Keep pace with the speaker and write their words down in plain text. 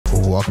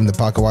Welcome to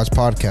Pocket Watch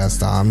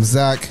Podcast. I'm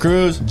Zach,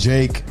 Cruz,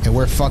 Jake, and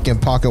we're fucking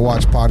Pocket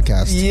Watch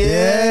Podcast.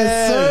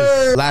 Yes,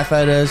 sir. Laugh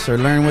at us or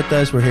learn with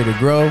us. We're here to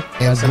grow.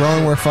 And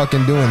growing, we're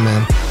fucking doing,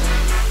 man.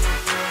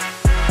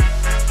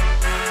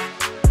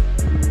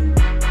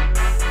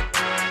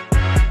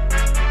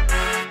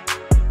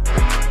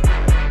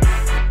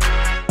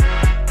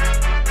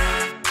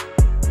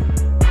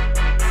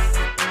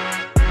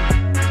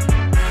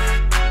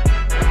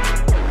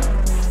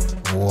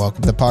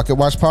 Welcome to Pocket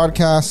Watch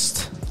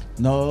Podcast.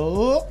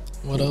 No.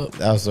 What up?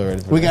 That was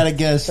already. We got a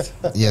guest.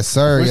 Yes,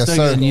 sir. We're Yes, still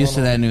sir. getting used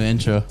to that new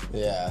intro.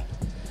 Yeah.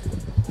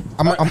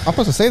 I'm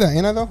supposed to say that,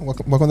 ain't I, though?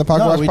 Welcome to Pocket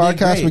No, Watch we did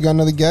Podcast. great. We got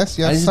another guest.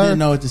 I Yes, just sir. didn't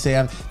know what to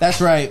say. That's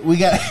right. We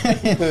got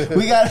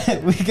we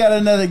got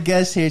another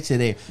guest here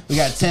today. We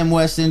got Tim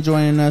Weston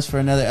joining us for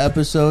another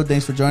episode.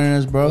 Thanks for joining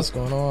us, bro. What's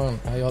going on?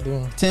 How y'all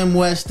doing? Tim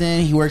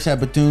Weston, he works at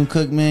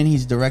Bethune-Cookman.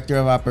 He's director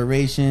of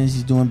operations.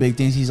 He's doing big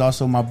things. He's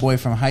also my boy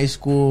from high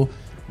school.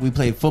 We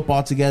played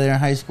football together in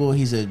high school.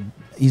 He's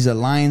a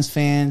Lions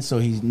fan, so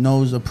he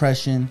knows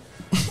oppression.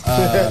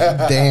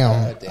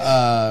 Damn.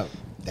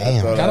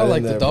 Damn. Kind of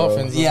like the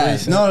Dolphins. Yeah,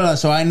 no.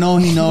 So I know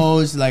he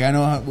knows. Like I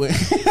know,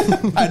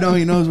 I know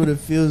he knows what it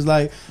feels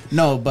like.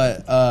 No,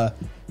 but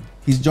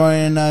he's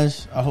joining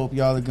us. I hope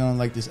y'all are gonna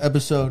like this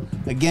episode.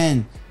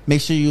 Again,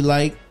 make sure you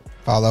like,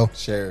 Follow.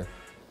 Share.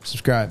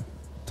 subscribe,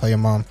 Tell your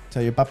mom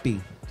tell your papi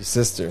Your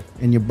sister.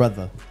 and your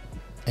brother.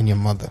 and your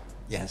mother.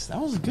 Yes, that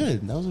was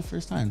good. That was the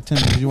first time. Tim,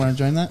 did you want to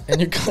join that? And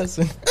your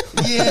cousin.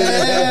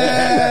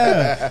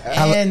 Yeah.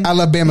 And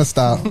Alabama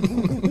style.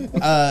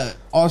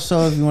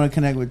 also, if you want to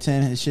connect with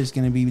Tim, his shit's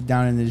going to be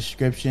down in the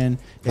description.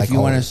 If Like you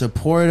want to always.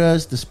 support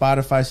us, the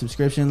Spotify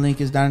subscription link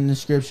is down in the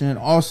description.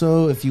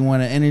 Also, if you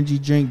want an energy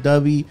drink,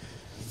 Dubby.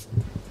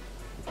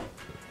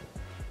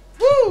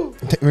 Woo!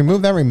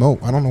 Remove that remote.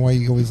 I don't know why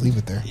you always leave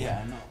it there.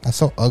 Yeah, I know. That's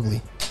so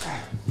ugly.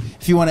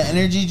 If you want an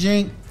energy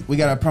drink, we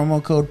got a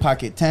promo code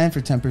Pocket10 for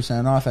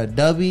 10% off at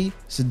Dubby.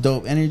 It's a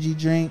dope energy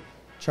drink.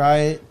 Try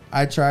it.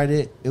 I tried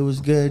it. It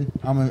was good.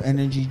 I'm an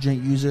energy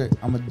drink user.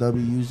 I'm a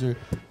Dubby user.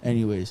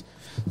 Anyways,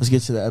 let's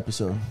get to the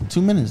episode.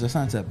 2 minutes. That's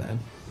not that bad.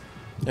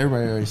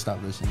 Everybody already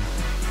stopped listening.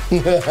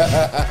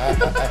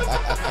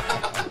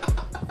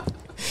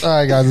 All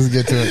right, guys, let's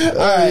get to it.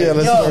 All right, yeah,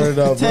 let's yo, start it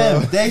up, Tim,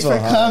 bro. thanks So for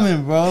hot.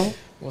 coming, bro.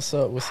 What's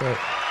up? What's up?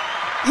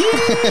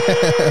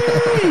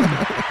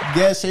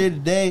 Guest here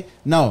today.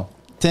 No,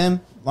 Tim,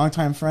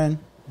 longtime friend,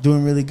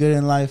 doing really good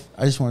in life.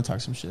 I just want to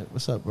talk some shit.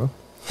 What's up, bro?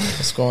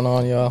 What's going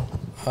on,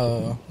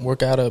 y'all?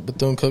 Work out at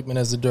Bethune-Cookman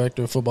as the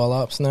director of football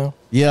ops now.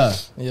 Yeah,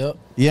 Yep.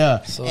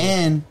 yeah. So-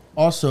 And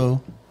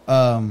also,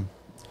 I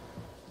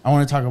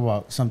want to talk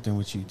about something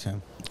with you,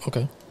 Tim.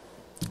 Okay.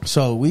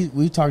 So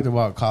we talked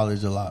about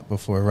college a lot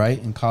before,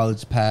 right? And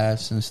college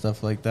pass and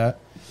stuff like that.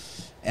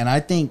 And I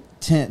think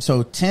Tim,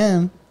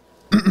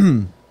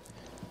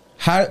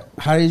 how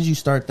did you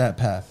start that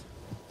path?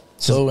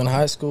 So in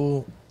high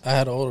school, I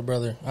had an older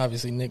brother,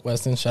 obviously Nick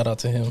Weston. Shout out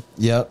to him.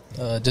 Yep.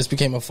 Just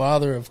became a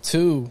father of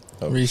two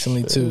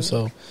recently too.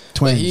 So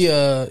Twins.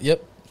 But he,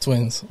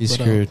 twins. He's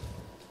But, screwed.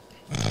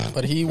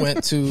 But he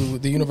went to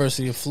the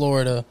University of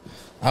Florida.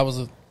 I was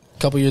a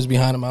couple years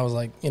behind him. I was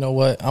like, you know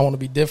what? I want to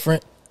be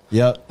different.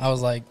 Yep. I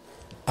was like,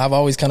 I've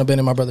always kind of been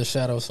in my brother's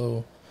shadow.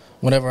 So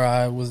whenever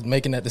I was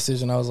making that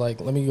decision, I was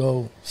like, let me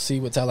go see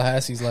what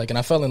Tallahassee's like. And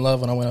I fell in love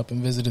when I went up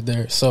and visited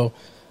there. So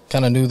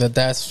kind of knew that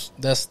that's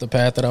the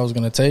path that I was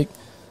going to take.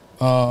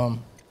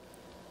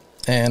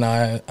 And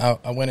I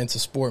went into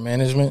sport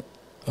management.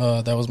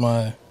 That was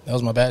my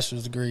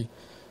bachelor's degree.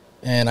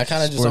 And I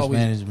kind of just Sports always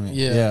management.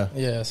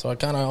 yeah. So I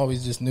kind of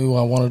always just knew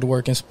I wanted to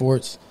work in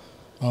sports.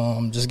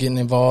 Just getting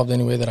involved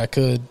any way that I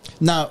could.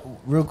 Now,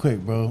 real quick,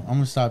 bro, I'm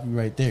gonna stop you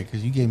right there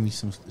because you gave me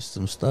some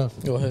stuff.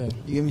 Go ahead.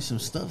 You gave me some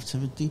stuff,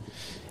 Timothy.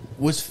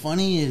 What's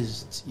funny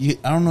is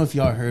I don't know if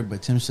y'all heard,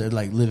 but Tim said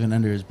like living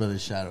under his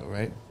brother's shadow,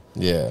 right?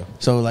 Yeah.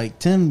 So like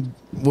Tim,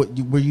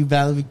 were you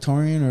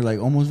valedictorian or like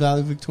almost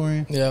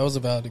valedictorian? Yeah, I was a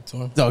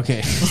valedictorian.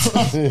 Okay.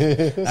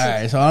 All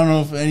right. So I don't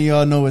know if any of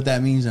y'all know what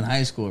that means in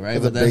high school, right?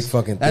 It's a big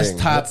fucking that's thing.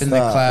 top It's in the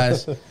not.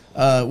 class.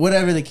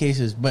 Whatever the case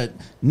is, but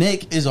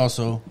Nick is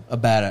also a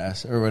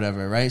badass or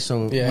whatever, right?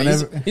 So Yeah,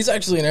 whenever, he's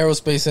actually an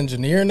aerospace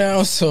engineer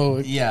now, so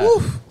yeah.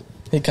 whew,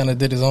 he kind of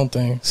did his own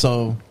thing.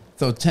 So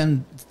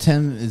Tim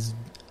is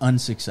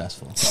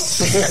unsuccessful.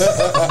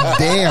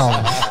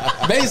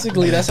 Damn.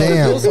 Basically, that's how Damn.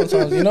 it feels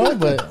sometimes, you know.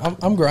 But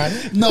I'm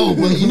grinding. No,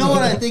 but you know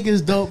what I think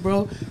is dope,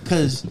 bro?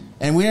 Because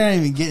and we don't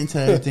even get into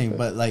everything,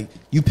 but like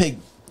you pick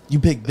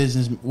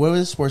business. What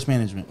was it? Sports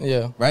management?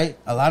 Yeah, Right?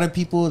 A lot of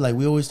people, like,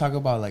 we always talk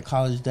about, like,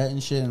 college debt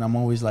and shit, and I'm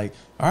always like,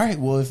 all right,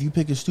 well, if you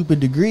pick a stupid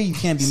degree, you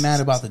can't be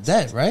mad about the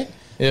debt, right?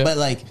 Yeah. But,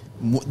 like,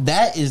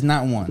 that is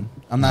not one.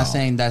 I'm not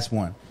saying that's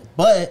one.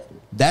 But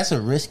that's a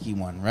risky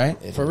one, right?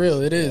 for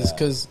real, it is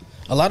because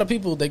a lot of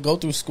people, they go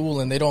through school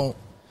and they don't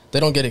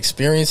get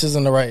experiences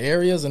in the right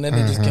areas, and then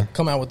they just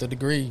come out with a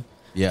degree.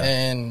 Yeah.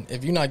 And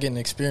if you're not getting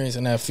experience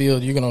in that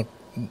field,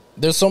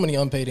 there's so many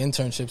unpaid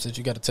internships that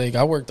you got to take.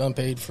 I worked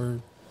unpaid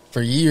for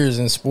years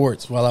in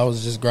sports while I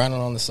was just grinding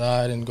on the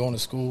side and going to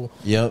school.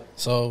 Yep.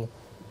 So,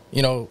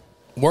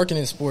 working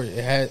in sport,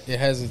 it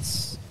has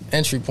its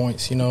entry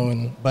points, you know.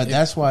 And But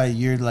that's why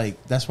you're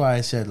like. That's why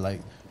I said like.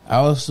 I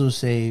also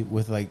say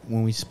with like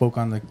when we spoke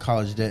on the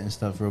college debt and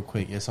stuff real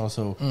quick. It's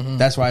also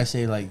that's why I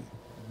say like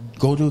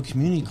go to a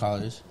community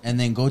college and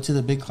then go to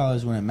the big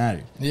college when it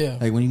matters. Yeah.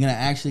 Like when you're gonna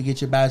actually get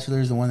your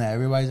bachelor's, the one that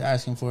everybody's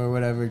asking for or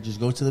whatever,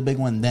 just go to the big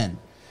one then.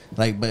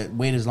 Like, but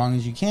wait as long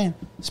as you can,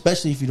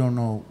 especially if you don't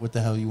know what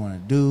the hell you want to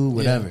do,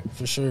 whatever. Yeah,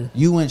 for sure.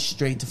 You went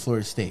straight to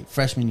Florida State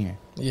freshman year.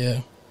 Yeah.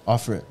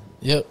 Offer it.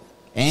 Yep.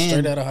 And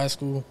straight out of high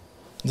school,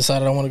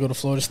 decided I want to go to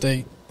Florida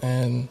State,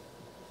 and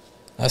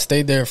I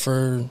stayed there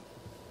for.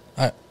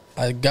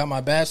 I got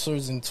my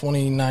bachelor's in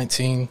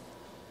 2019,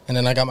 and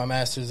then I got my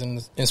master's in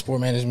sport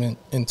management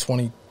in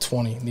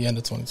 2020, the end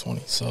of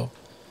 2020. So,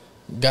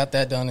 got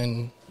that done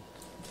in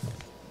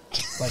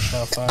like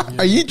about 5 years.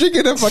 Are you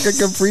drinking a fucking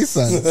Capri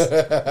Sun?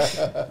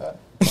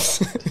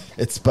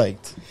 It's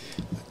spiked.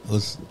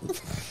 This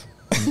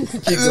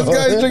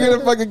guy's drinking a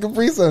fucking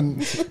Capri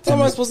Sun. How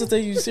am I supposed to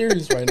take you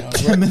serious right now,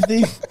 bro?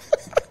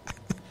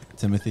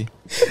 Timothy.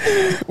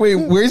 Wait,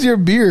 where's your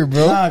beer,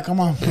 bro? Nah, come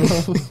on, bro.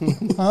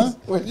 Huh?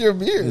 Where's your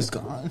beer? It's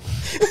gone.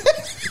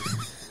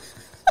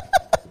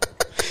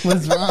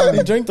 What's wrong?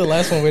 You drank the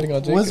last one waiting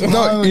on Jacob. What's wrong?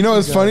 No, you know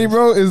what's funny,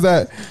 bro, is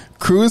that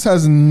Cruz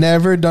has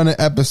never done an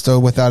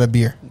episode without a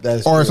beer That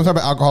is or true. some type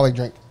of alcoholic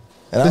drink.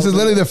 And This I is was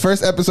literally the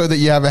first episode that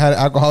you haven't had an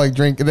alcoholic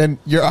drink, and then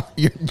you're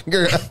You're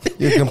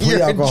complete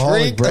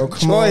alcoholic, bro.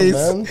 Come on,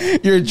 man.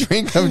 Your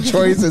drink of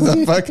choice is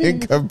a fucking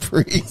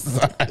Capri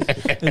Sun.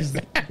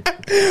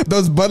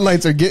 Those Bud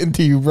Lights are getting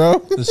to you, bro.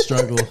 The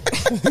struggle.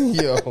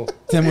 Yo.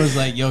 Tim was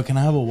like, "Yo, can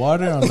I have a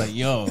water?" I was like,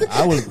 "Yo,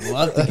 I would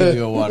love to give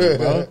you a water,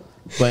 bro."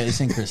 But it's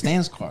in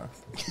Kristan's car,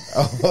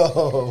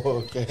 Oh,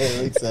 okay.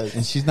 Makes sense.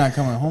 and she's not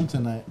coming home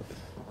tonight.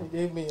 He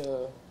gave me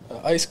a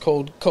ice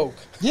cold Coke.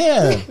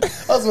 Yeah,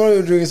 I was wondering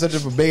you were drinking such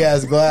a big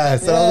ass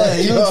glass. And I was Yeah, like,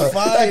 he yo, was that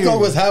fire.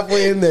 Coke was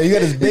halfway in there. You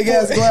got this big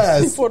ass He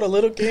glass. poured a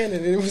little can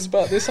and it was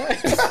about this high.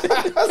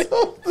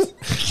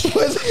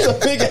 What's a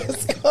big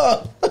ass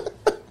cup?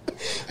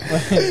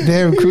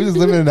 Damn, Cruz is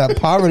living in that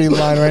poverty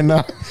line right now.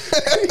 I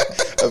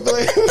feel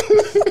like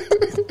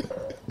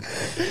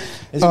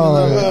it's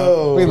Oh, been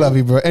Oh. we love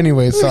you, bro.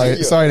 Anyway, sorry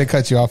Yo. to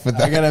cut you off with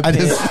that. I gotta I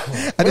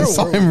pay- just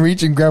saw him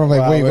reach and grab him.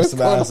 Like, wow, wait, we're what's some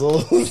going on?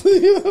 assholes.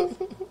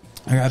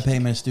 I gotta pay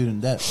my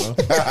student debt, bro.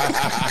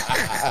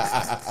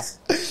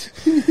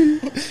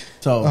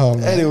 So, Oh,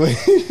 man. Anyway.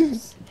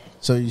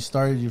 so you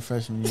started your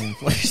freshman year in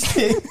Florida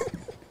State.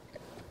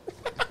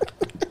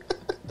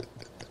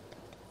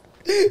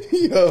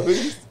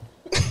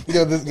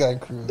 Yo, this guy,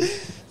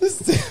 Cruz.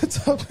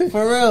 This topic.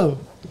 For real,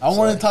 I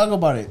want to talk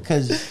about it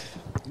because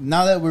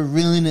now that we're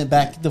reeling it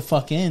back the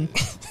fuck in,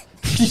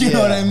 you know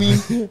what I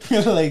mean?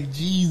 You're like,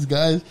 geez,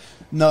 guys.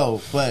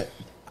 No, but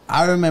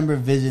I remember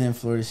visiting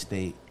Florida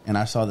State and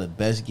I saw the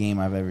best game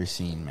I've ever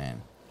seen,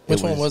 man.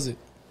 Which one was it?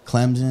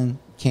 Clemson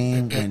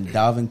came when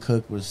Dalvin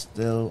Cook was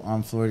still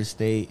on Florida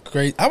State.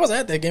 Great. I was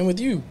at that game with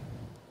you.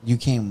 You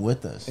came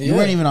with us. You Yeah.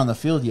 weren't even on the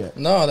field yet.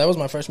 No, that was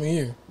my freshman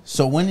year.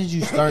 So when did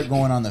you start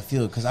going on the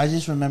field? Because I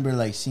just remember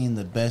like seeing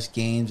the best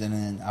games, and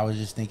then I was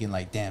just thinking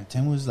like, damn,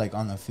 Tim was like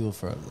on the field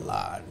for a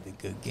lot of the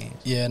good games.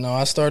 Yeah, no,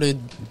 I started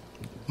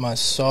my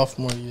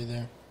sophomore year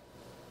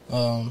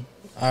there.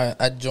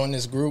 I joined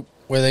this group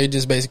where they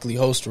just basically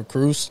host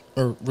recruits,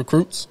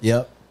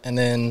 Yep. and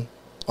then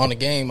on the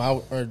game,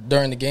 or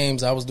during the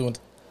games, I was doing,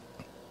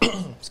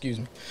 excuse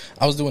me,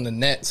 I was doing the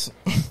nets.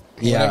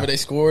 Yeah. Whenever they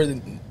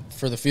scored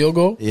for the field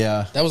goal,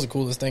 Yeah. that was the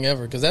coolest thing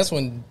ever because that's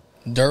when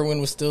Derwin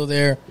was still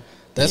there.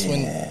 That's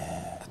when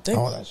I think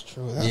Oh, that's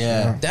true. That's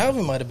Yeah. true.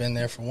 Dalvin might have been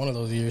there for one of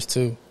those years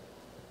too.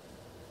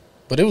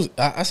 But it was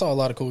I saw a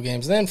lot of cool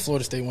games. Then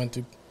Florida State went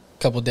through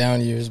a couple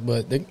down years,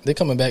 but they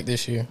coming back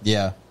this year.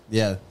 Yeah.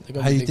 Yeah. They're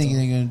gonna How be you big think time.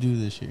 they're going to do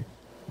this year?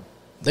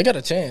 They got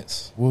a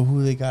chance. Well,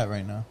 who they got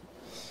right now?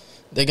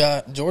 They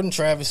got Jordan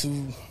Travis,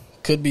 who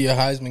could be a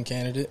Heisman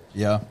candidate.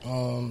 Yeah.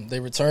 They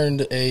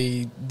returned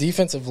a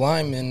defensive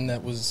lineman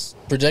that was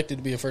projected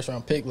to be a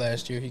first-round pick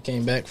last year. He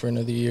came back for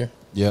another year.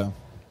 Yeah.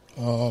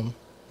 And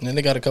then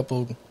they got a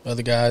couple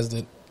other guys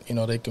that, you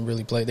know, they can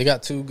really play. They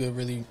got two good,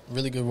 really,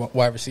 really good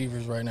wide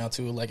receivers right now,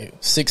 too, like a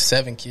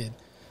 6'7" kid.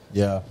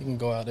 Yeah. He can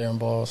go out there and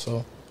ball,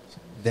 so.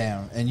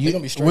 Damn. And They're you,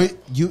 gonna be straight.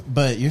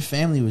 but your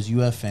family was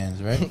UF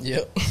fans, right?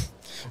 Yep.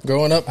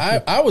 Growing up,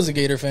 I was a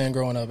Gator fan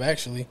growing up,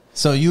 actually.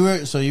 So you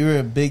were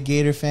a big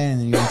Gator fan, and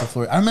then you went to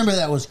Florida. I remember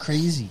that was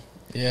crazy.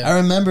 Yeah. I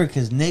remember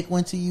because Nick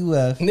went to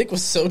UF, Nick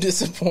was so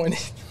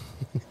disappointed.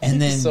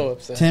 and then so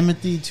upset.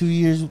 Timothy 2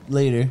 years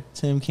later,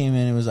 Tim came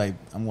in and was like,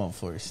 "I'm going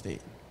Florida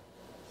State."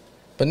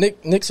 But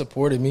Nick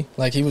supported me.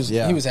 Like he was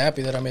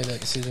happy that I made that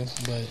decision.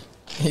 But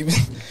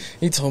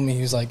he told me,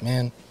 he was like,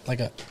 man,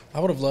 like I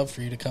would have loved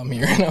for you to come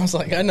here. And I was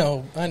like, I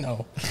know.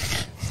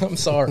 I'm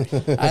sorry.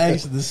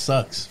 This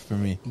sucks for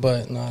me.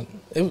 But no,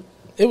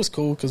 it was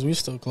cool because we were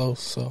still close.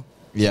 So.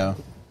 Yeah,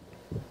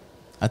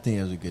 I think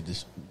it was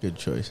a good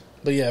choice.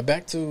 But yeah,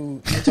 back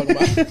to you're talking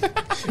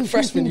about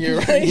freshman year,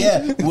 right?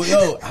 Yeah.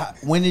 Well,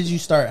 when did you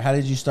start? How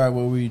did you start?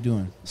 What were you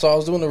doing? So I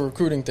was doing the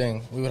recruiting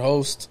thing. We would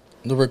host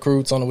the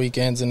recruits on the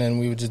weekends, and then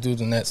we would just do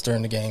the nets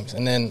during the games.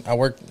 And then I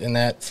worked in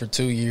that for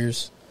 2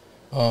 years,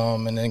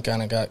 and then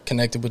kind of got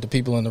connected with the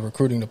people in the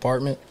recruiting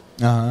department.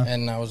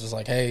 And I was just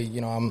like, hey,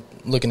 you know, I'm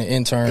looking to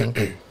intern.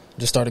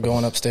 Just started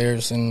going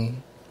upstairs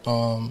and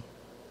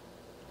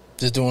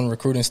just doing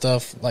recruiting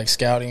stuff, like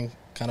scouting,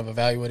 kind of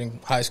evaluating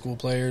high school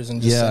players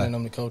and just sending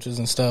them to coaches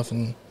and stuff.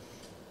 And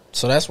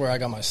so that's where I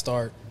got my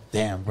start.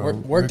 Damn, bro.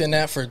 Worked in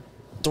that for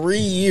 3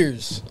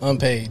 years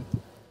unpaid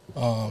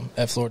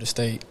at Florida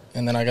State.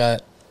 And then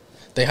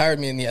they hired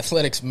me in the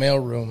athletics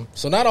mailroom.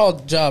 So not all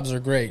jobs are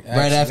great, actually.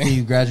 Right after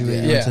you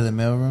graduated, you went to the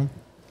mailroom?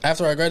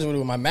 After I graduated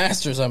with my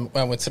master's, I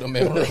went to the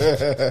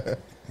mailroom.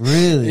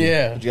 Really?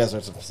 Yeah. But you guys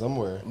started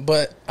somewhere.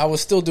 But I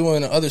was still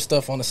doing other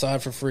stuff on the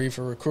side for free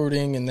for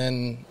recruiting, and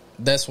then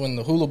that's when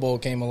the Hula Bowl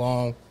came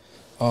along.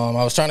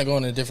 I was trying to go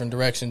in a different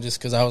direction just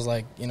because I was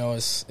like, you know,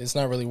 it's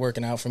not really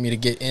working out for me to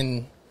get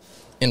in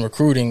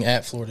recruiting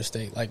at Florida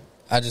State. Like,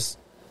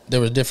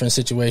 there were different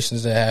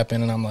situations that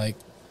happened, and I'm like,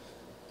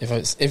 if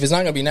it's not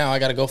gonna be now, I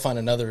got to go find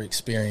another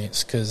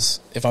experience, because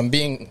if I'm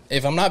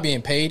not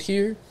being paid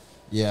here,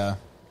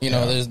 you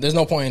know, there's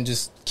no point in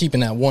just keeping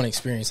that one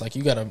experience. Like,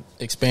 you got to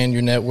expand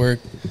your network,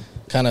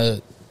 kind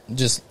of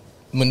just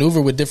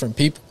maneuver with different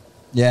people.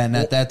 Yeah, and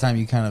at that time,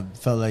 you kind of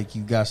felt like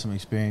you got some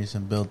experience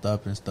and built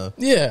up and stuff.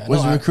 Yeah.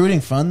 Was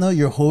recruiting fun though?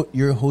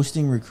 You're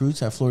hosting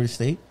recruits at Florida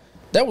State.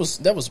 That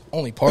was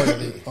only part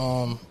of it.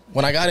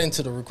 When I got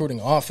into the recruiting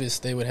office,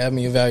 they would have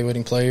me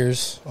evaluating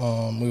players.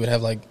 We would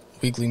have like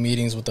weekly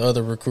meetings with the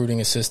other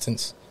recruiting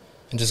assistants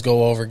and just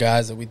go over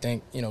guys that we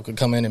think, you know, could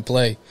come in and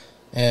play.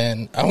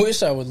 And I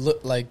wish I would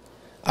look like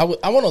I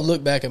want to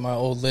look back at my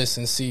old list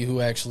and see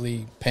who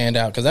actually panned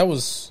out, because that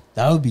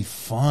would be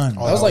fun.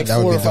 That was like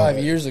 4 or 5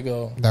 years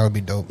ago. That would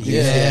be dope.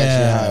 Yeah,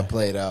 actually how it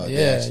played out. Yeah,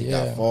 They actually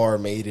got far,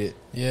 made it.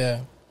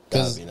 Yeah,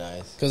 That'd be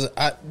nice. Because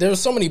there were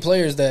so many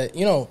players that,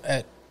 you know,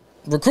 at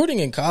recruiting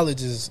in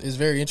college is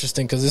very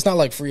interesting, because it's not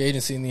like free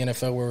agency in the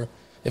NFL where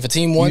if a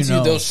team wants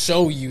you, they'll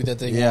show you that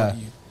they want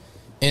you.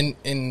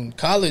 In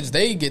college,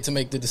 they get to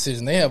make the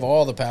decision. They have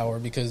all the power,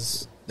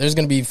 because there's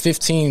going to be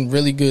 15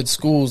 really good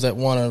schools that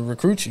want to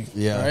recruit you.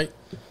 Yeah. Right?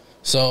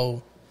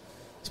 So,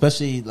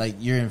 especially like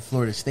you're in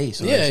Florida State.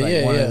 So yeah,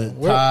 like one of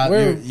the top,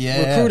 we're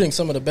recruiting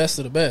some of the best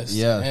of the best.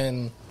 Yeah.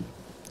 And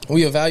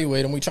we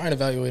evaluate them. We try and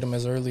evaluate them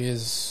as early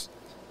as,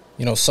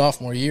 you know,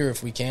 sophomore year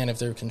if we can, if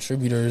they're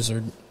contributors,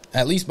 or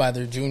at least by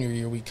their junior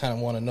year, we kind of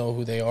want to know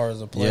who they are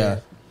as a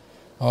player.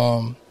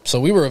 Yeah.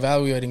 So we were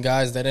evaluating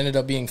guys that ended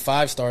up being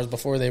 5 stars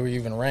before they were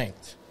even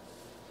ranked.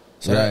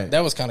 So that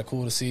was kind of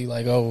cool to see.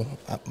 Like, oh,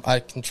 I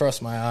can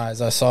trust my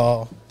eyes. I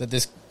saw that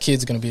this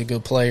kid's going to be a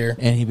good player.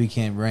 And he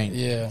became ranked.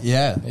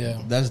 Yeah.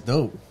 That's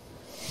dope.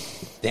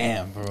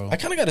 Damn, bro. I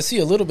kind of got to see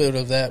a little bit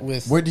of that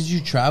with... Where did you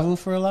travel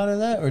for a lot of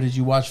that? Or did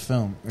you watch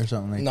film or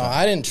something like that? No,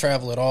 I didn't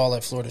travel at all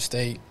at Florida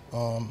State.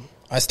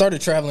 I started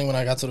traveling when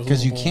I got to the Hula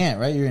Bowl. Because you can't,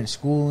 right? You're in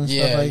school and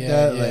stuff like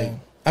that. Yeah. Like,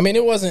 I mean,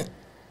 it wasn't...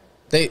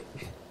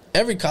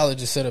 Every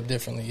college is set up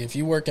differently. If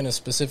you work in a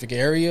specific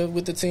area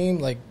with the team,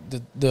 like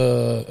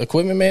the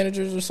equipment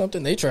managers or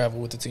something, they travel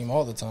with the team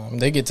all the time.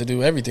 They get to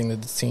do everything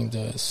that the team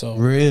does. So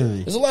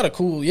really, there's a lot of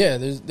cool.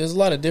 There's a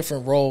lot of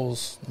different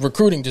roles.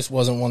 Recruiting just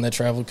wasn't one that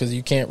traveled, because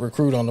you can't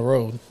recruit on the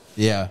road.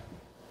 Yeah,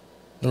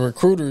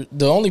 the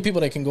only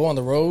people that can go on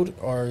the road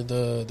are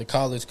the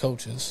college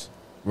coaches.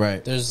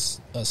 Right. There's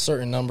a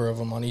certain number of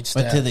them on each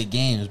staff. But to the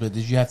games. But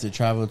did you have to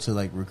travel to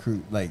like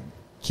recruit like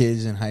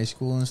kids in high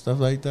school and stuff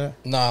like that?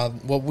 Nah,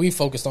 what we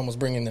focused on was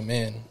bringing them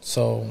in.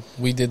 So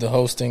we did the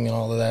hosting and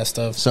all of that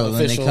stuff. So official,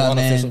 when they come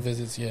unofficial in,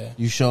 visits,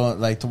 you show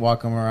like to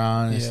walk them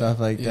around and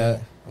stuff like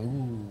that.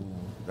 Ooh,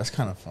 that's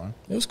kind of fun.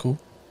 It was cool.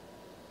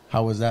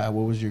 How was that?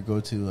 What was your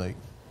go-to like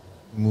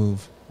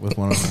move with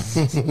one of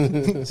them?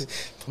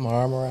 Put my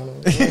arm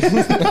around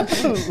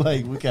them.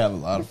 Like, we can have a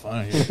lot of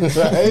fun here.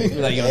 Right?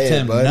 Like, yo,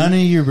 Tim, none of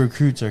your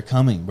recruits are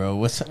coming, bro.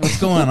 What's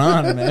going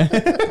on, man?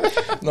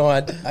 No,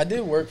 I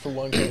did work for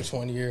one coach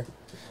one year,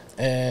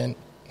 and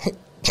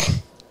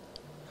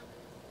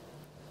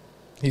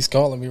he's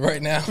calling me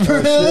right now.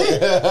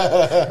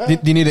 Really?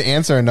 Do you need an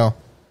answer or no?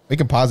 We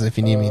can pause it if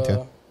you need me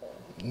to.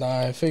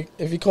 Nah, if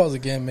he calls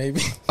again, maybe.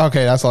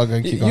 Okay, that's all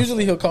good. Keep going.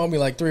 Usually he'll call me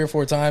like 3 or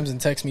 4 times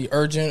and text me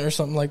urgent or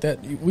something like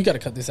that. We got to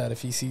cut this out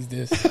if he sees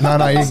this.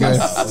 No, you're good.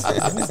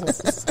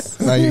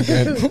 No, you're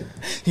good.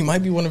 He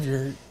might be one of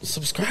your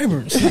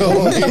subscribers.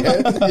 Oh,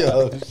 yeah.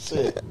 Yo,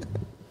 shit.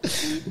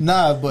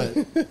 Nah, but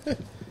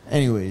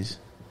anyways.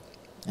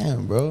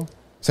 Damn, bro.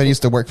 So you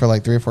used to work for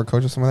like 3 or 4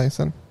 coaches, something like that,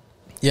 son?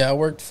 Yeah, I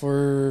worked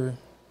for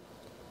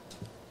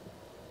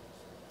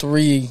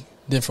 3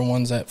 different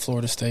ones at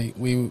Florida State.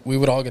 We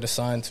would all get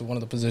assigned to one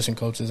of the position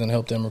coaches and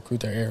help them recruit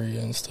their area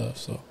and stuff.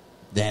 So,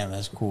 damn,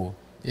 that's cool.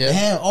 Yeah.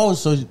 Damn. Oh,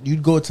 so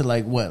you'd go to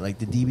like what, like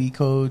the DB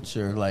coach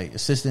or like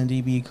assistant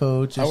DB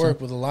coach? Or I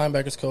worked with a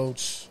linebackers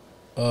coach,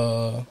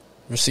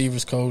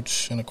 receivers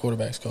coach, and a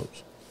quarterbacks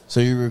coach. So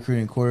you're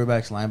recruiting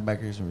quarterbacks,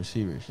 linebackers, and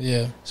receivers.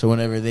 Yeah. So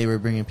whenever they were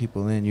bringing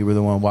people in, you were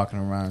the one walking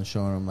around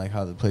showing them like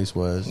how the place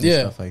was and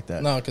stuff like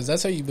that. No, because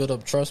that's how you build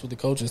up trust with the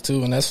coaches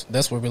too, and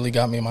that's what really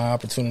got me my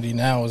opportunity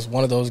now. Is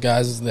one of those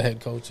guys is the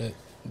head coach at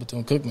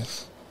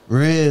Bethune-Cookman.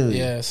 Really?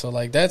 Yeah. So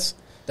like that's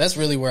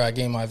really where I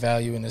gain my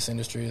value in this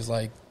industry. Is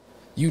like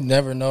you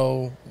never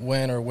know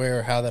when or where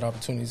or how that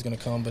opportunity is going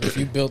to come, but if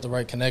you build the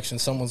right connection,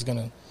 someone's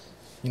gonna,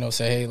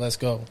 say, hey, let's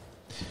go.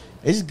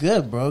 It's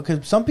good, bro,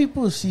 because some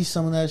people see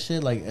some of that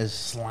shit like as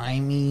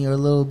slimy or a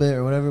little bit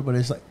or whatever, but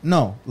it's like,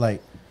 no,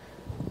 like,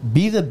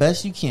 be the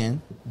best you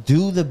can,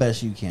 do the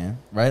best you can,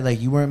 right?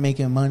 Like, you weren't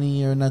making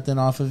money or nothing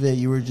off of it,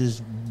 you were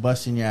just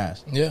busting your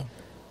ass. Yeah.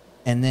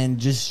 And then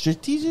just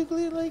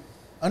strategically, like,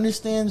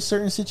 understand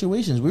certain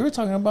situations. We were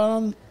talking about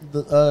on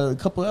a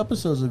couple of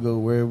episodes ago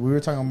where we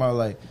were talking about,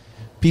 like,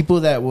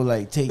 people that will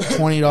like take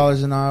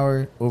 $20 an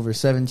hour over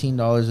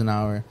 $17 an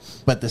hour,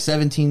 but the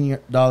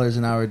 $17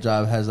 an hour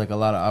job has like a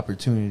lot of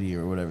opportunity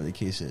or whatever the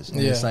case is.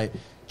 And it's like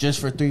just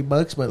for $3,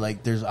 but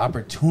like there's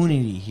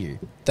opportunity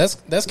here. That's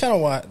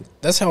kind of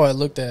that's how I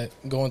looked at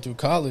going through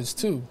college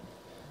too,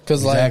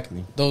 because like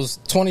those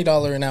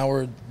 $20 an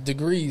hour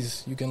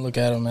degrees, you can look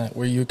at them at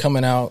where you're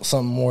coming out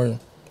something more,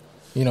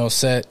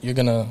 set. You're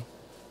gonna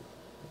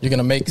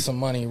make some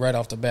money right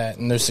off the bat,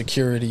 and there's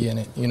security in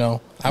it.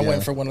 I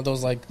went for one of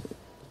those like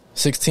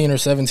 $16 or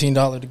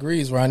 $17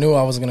 degrees where I knew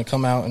I was going to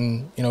come out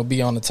and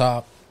be on the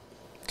top,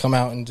 come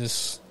out and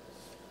just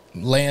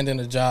land in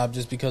a job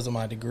just because of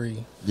my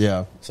degree.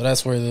 Yeah. So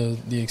that's where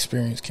the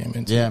experience came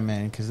into. Yeah,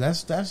 man, because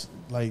that's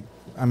like,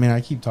 I mean,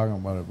 I keep talking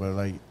about it, but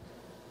like,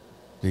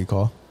 did you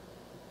call?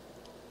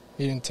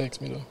 He didn't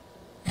text me though.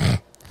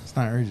 It's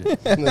not urgent.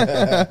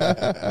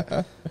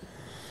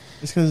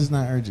 It's because it's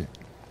not urgent.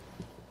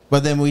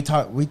 But then we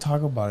talk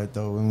about it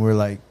though, and we're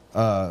like,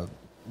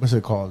 what's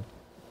it called?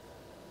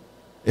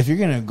 If you're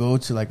gonna go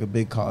to like a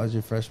big college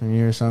your freshman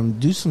year or something,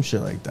 do some shit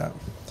like that.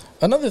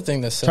 Another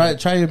thing that's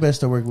try your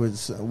best to work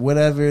with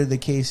whatever the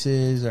case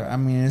is, or I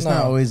mean, it's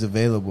not always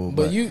available.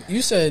 But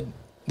you said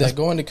that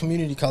going to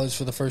community college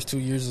for the first 2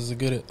 years is a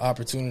good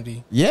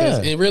opportunity.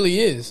 Yeah, it really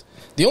is.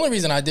 The only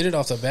reason I did it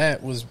off the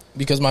bat was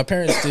because my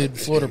parents did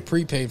Florida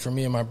prepaid for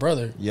me and my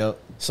brother. Yep.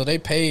 So they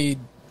paid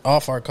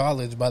off our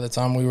college by the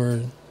time we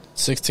were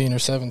 16 or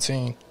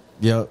 17.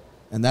 Yep.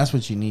 And that's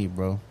what you need,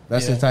 bro.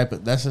 That's the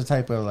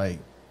type of like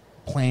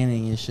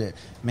planning and shit.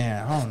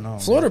 Man, I don't know.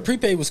 Florida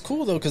prepaid was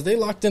cool though because they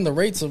locked in the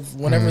rates of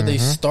whenever they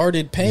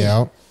started paying.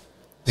 Yeah.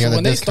 So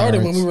when they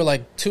started when we were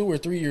like 2 or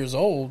 3 years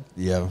old,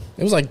 it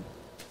was like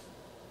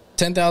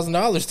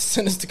 $10,000 to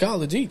send us to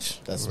college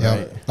each. That's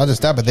right. Not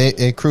just that, but it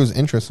accrues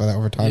interest on that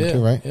over time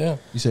too, right? Yeah.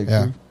 You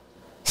said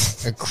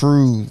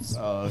accrues.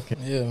 Oh, okay.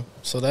 Yeah.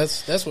 So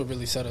that's what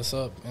really set us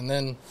up. And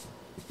then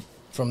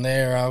from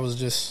there, I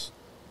was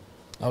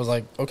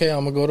like, okay,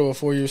 I'm gonna go to a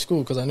 4-year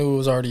school because I knew it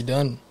was already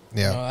done.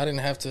 Yeah. I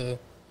didn't have to.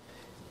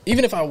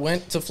 Even if I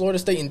went to Florida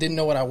State and didn't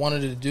know what I wanted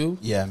to do,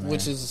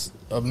 which is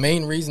a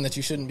main reason that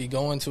you shouldn't be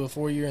going to a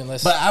 4-year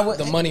unless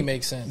the money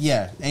makes sense.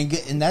 Yeah,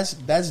 and that's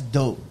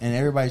dope, and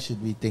everybody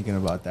should be thinking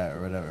about that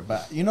or whatever.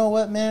 But you know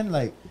what, man?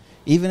 Like,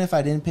 even if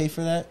I didn't pay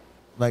for that,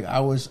 like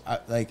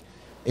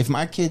if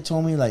my kid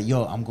told me like,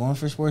 yo, I'm going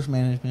for sports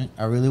management,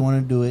 I really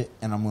want to do it,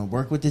 and I'm going to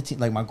work with the team.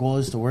 Like, my goal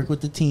is to work with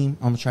the team.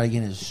 I'm going to try to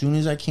get in as soon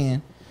as I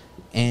can.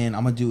 And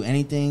I'm going to do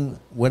anything,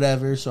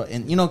 whatever. So,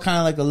 and, kind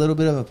of like a little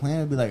bit of a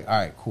plan would be like, all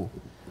right, cool.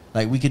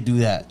 Like, we could do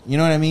that. You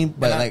know what I mean?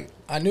 But,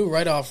 I knew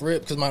right off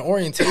rip because my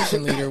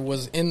orientation leader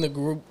was in the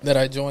group that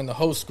I joined, the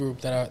host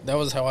group. That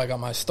was how I got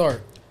my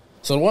start.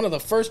 So, one of the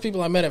first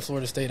people I met at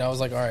Florida State, I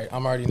was like, all right,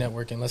 I'm already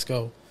networking. Let's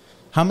go.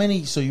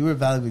 So, you were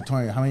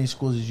valedictorian. How many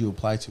schools did you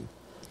apply to?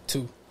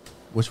 2.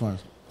 Which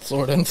ones?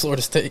 Florida and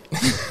Florida State.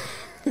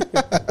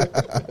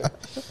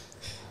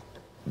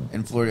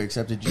 And Florida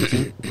accepted you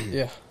too?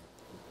 Yeah.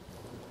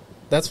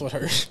 That's what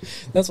hurt.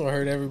 That's what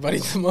hurt everybody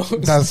the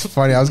most. That's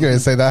funny. I was going to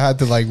say that had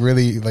to like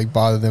really like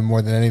bother them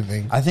more than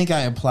anything. I think I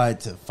applied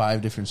to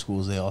 5 different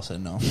schools. They all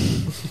said no,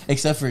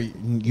 except for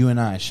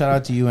UNI. Shout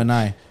out to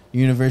UNI,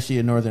 University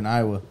of Northern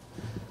Iowa.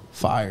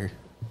 Fire.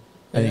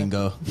 I didn't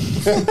go.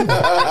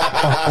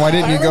 Why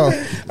didn't you go?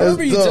 I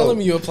remember you telling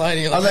me you applied.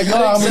 And I was like,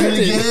 oh, I'm going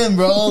to get in,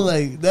 bro.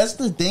 Like, that's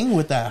the thing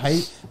with that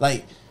height.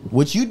 Like,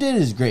 what you did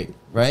is great,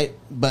 right?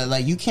 But,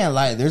 like, you can't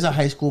lie. There's a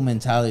high school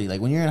mentality. Like,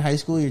 when you're in high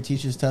school, your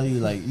teachers tell you,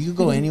 like, you can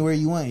go anywhere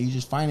you want. You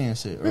just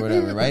finance it or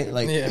whatever, right?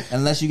 Like,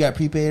 unless you got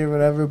prepaid or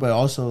whatever. But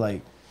also,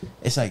 like,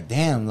 it's like,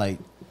 damn, like,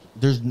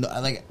 there's no,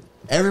 like,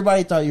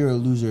 everybody thought you were a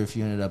loser if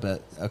you ended up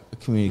at a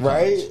community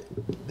college.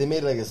 Right? They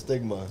made like a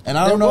stigma. And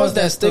I don't know if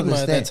that stigma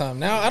at that time.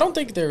 Now, I don't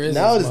think there is.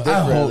 Now it's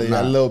differently,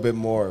 a little bit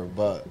more,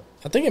 but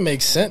I think it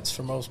makes sense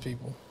for most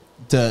people.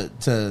 It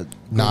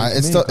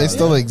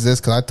still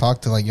exists because I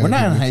talked to like young people.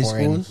 We're not in high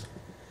schools.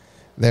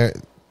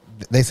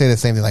 They say the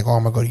same thing, like, oh,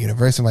 I'm gonna go to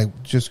university. I'm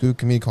like, just go to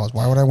community college.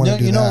 Why would I want to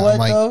do that? You know what,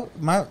 like, though?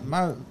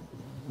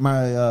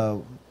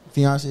 My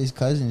fiance's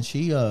cousin,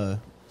 she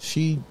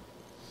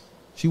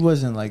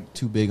wasn't like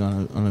too big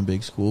on a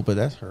big school, but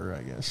that's her,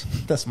 I guess.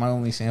 That's my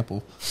only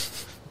sample.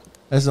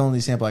 That's the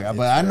only sample I got.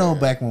 But I know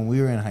back when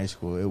we were in high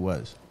school, it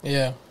was.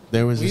 Yeah.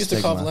 There was we a used to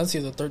call stigma.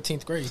 Valencia the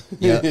 13th grade.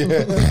 Yeah.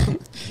 And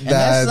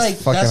that's like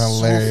fucking that's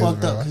hilarious, so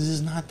fucked bro. up because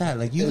it's not that.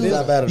 Like you It's could,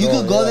 not bad at you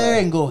all, could go yeah. there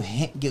and go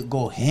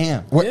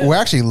ham. Yeah. We're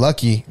actually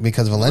lucky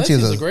because Valencia's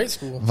Valencia's a great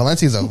school.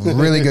 Valencia's a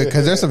really good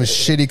because there's some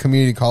shitty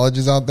community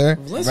colleges out there.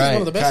 Valencia's Right.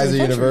 one of the best Kaiser in the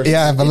country. University.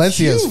 Yeah,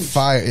 Valencia huge. is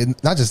fire.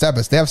 Not just that,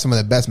 but they have some of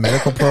the best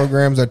medical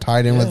programs. They're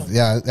tied in with.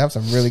 Yeah, they have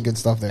some really good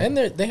stuff there. And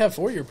they have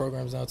 4-year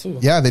programs now, too.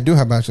 Yeah, they do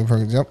have bachelor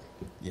programs. Yep.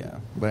 Yeah,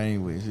 but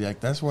anyways, like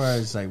that's where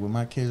it's like with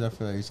my kids, I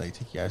feel like it's like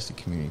take your ass to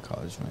community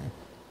college, man.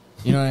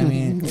 You know what I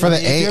mean? For the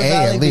If you're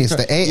AA, at least.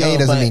 The AA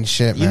doesn't but mean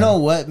shit, man. You know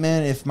what,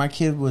 man? If my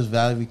kid was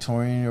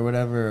valedictorian or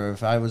whatever, or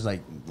if I was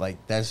like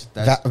that's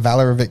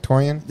Valor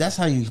Victorian. that's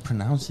how you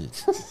pronounce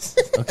it.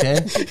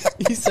 Okay,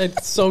 He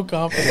said so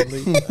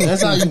confidently.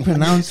 that's how you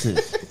pronounce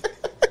it.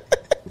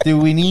 Dude,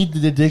 we need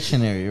the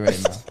dictionary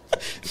right now.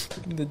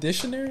 The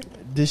dictionary?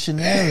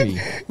 Dictionary.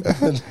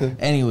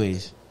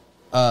 Anyways,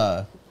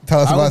 Tell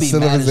us I would about be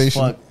mad as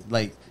civilization. fuck.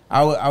 Like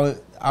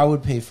I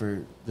would pay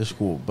for the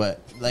school, but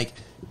like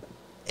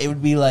it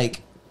would be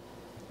like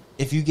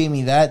if you gave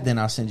me that, then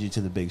I'll send you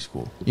to the big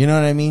school. You know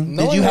what I mean?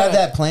 Did Knowing you have what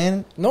I- that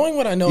plan? Knowing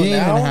what I know You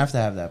didn't now, even have to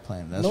have that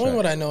plan. That's knowing right.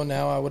 what I know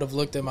now, I would have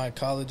looked at my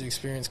college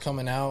experience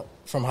coming out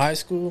from high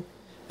school,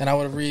 and I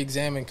would have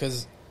re-examined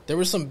because there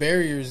were some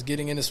barriers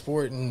getting into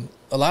sport, and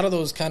a lot of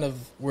those kind of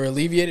were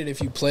alleviated if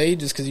you played,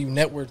 just because you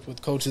networked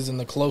with coaches in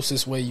the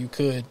closest way you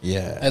could.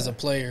 Yeah. As a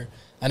player,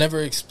 I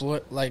never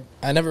explored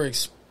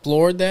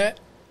that.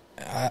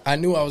 I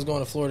knew I was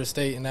going to Florida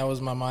State, and that was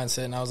my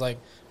mindset, and I was like,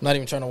 I'm not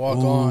even trying to walk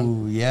on.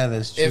 Ooh, yeah,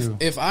 that's true.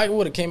 If I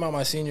would have came out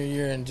my senior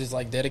year and just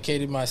like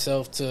dedicated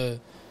myself to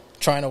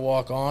trying to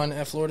walk on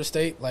at Florida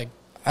State, like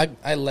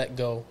I let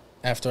go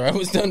after I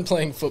was done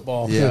playing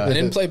football. Yeah. I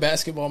didn't play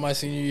basketball my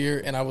senior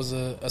year, and I was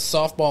a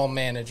softball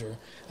manager.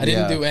 I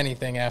didn't Yeah. do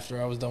anything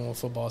after I was done with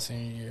football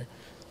senior year.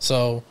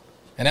 So,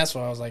 and that's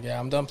why I was like, yeah,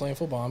 I'm done playing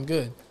football. I'm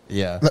good.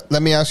 yeah.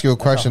 Let me ask you a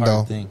question hard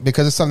though, thing.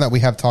 because it's something that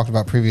we have talked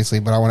about previously.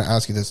 But I want to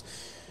ask you this: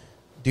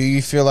 do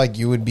you feel like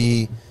you would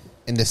be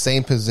in the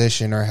same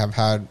position or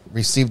have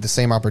received the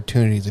same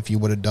opportunities if you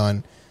would have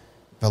done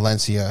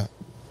Valencia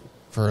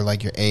for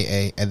like your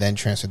AA and then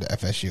transferred to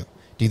FSU?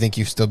 Do you think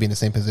you'd still be in the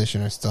same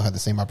position or still have the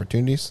same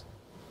opportunities?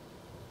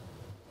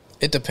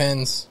 It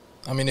depends.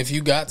 I mean, if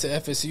you got to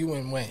FSU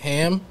and went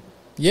ham,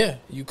 yeah,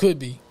 you could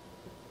be.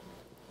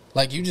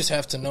 Like, you just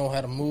have to know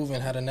how to move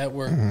and how to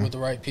network with the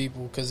right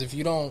people. Because if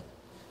you don't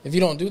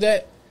do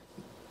that,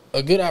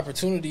 a good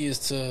opportunity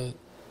is to,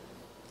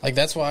 like,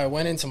 that's why I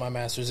went into my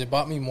master's. It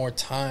bought me more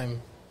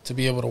time to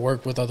be able to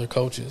work with other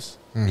coaches.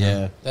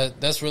 Yeah.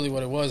 That's really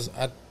what it was.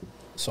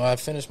 So I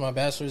finished my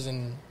bachelor's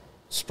in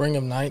spring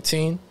of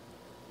 19.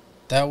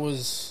 That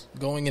was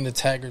going into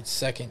Taggart's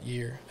second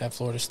year at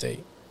Florida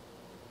State.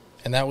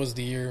 And that was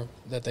the year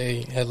that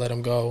they had let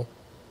him go.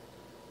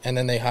 And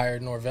then they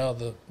hired Norvell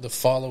the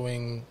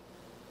following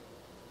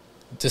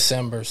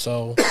December.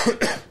 So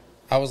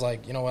I was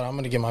like, you know what, I'm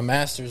going to get my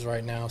master's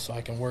right now so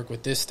I can work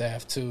with this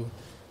staff too.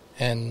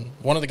 And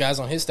one of the guys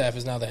on his staff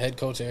is now the head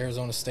coach at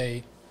Arizona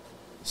State.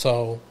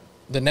 So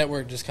the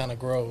network just kind of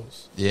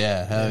grows.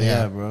 Yeah, hell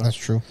yeah, bro. That's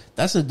true.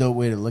 That's a dope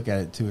way to look at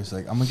it too. It's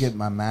like I'm gonna get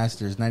my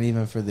master's, not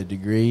even for the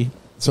degree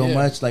so Yeah.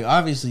 much. Like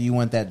obviously you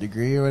want that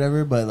degree or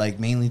whatever, but like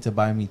mainly to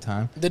buy me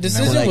time. The And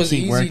decision like, was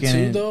keep easy working too,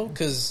 it. though,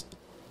 because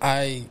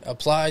I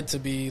applied to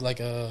be like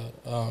a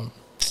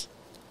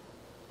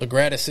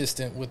grad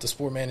assistant with the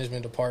sport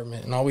management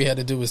department, and all we had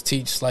to do was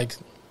teach like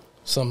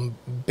some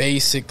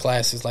basic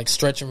classes like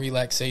stretch and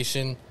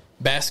relaxation,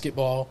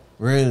 basketball,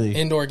 Really?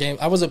 indoor games.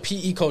 I was a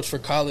PE coach for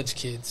college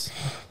kids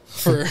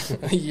for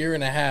a year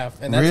and a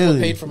half, and that's Really?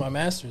 what paid for my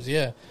master's.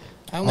 Yeah,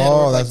 I only had Oh,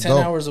 to work like that's 10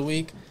 dope. hours a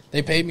week.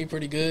 They paid me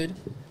pretty good,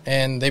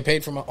 and they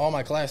paid for all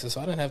my classes,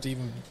 so I didn't have to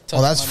even touch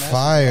Oh, that's my master's.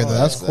 fire. Oh,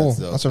 That's yeah. cool. That's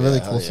dope. That's a really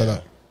Yeah, cool hell yeah.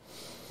 setup.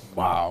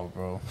 Wow,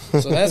 bro.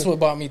 So that's what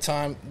bought me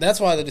time. That's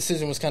why the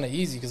decision was kind of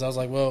easy, because I was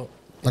like, well,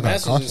 the Look at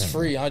master's caution. is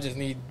free. I just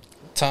need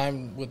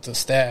time with the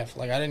staff.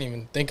 Like, I didn't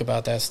even think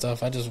about that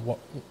stuff. I just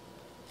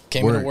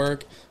came into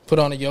work, put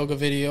on a yoga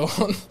video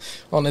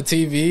on the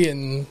TV,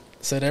 and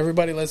said,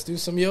 everybody, let's do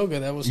some yoga.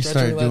 That was You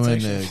stretch and started doing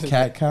relaxation. the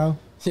cat cow?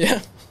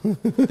 Yeah.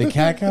 The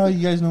cat cow?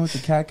 You guys know what the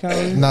cat cow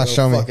is? Nah, No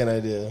show me. fucking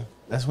idea.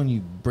 That's when you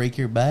break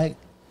your back.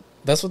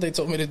 That's what they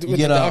told me to do You with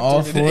get the on doctor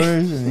all today.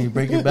 fours and you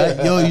break your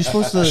back. Yo, you're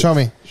supposed to Show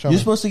me. You're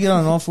supposed to get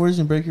on all fours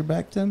and break your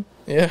back, Tim?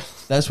 Yeah.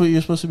 That's what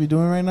you're supposed to be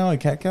doing right now, a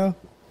cat cow?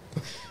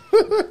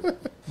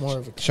 More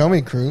of a Show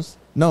me, Cruz.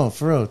 No,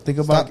 for real. Think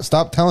about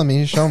Stop telling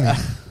me. Show me.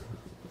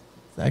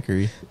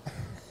 Zachary.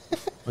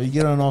 Well, you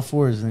get on all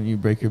fours and then you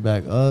break your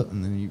back up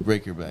and then you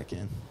break your back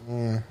in.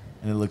 And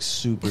it looks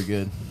super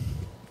good.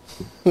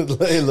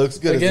 It looks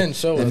good. Again,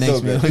 show It us. makes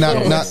so me good.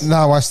 look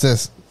Now, watch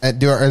this.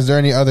 Is there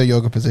any other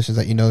yoga positions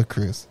that you know,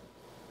 Cruz?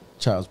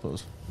 Child's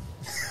pose.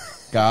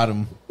 Got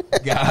him.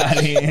 Got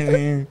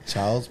him.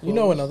 Child's You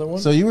know another one?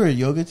 So you were a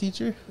yoga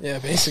teacher? Yeah,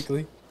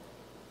 basically.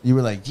 You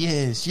were like,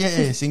 yes,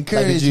 Like,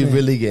 encourage did you me.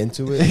 really get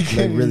into it?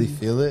 Like, really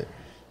feel it?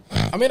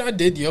 I mean, I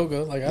did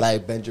yoga.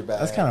 Like bend your back.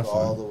 That's kinda fun.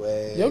 all the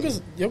way.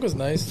 Yoga's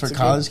nice For It's a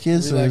college good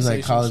kids, so there's like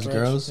relaxation college stretch.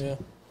 girls. Yeah.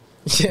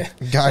 Yeah,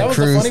 Guy that was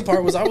cruise. the funny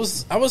part.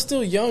 Was I was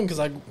still young because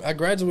I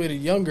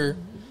graduated younger,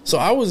 so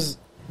I was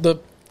the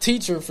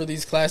teacher for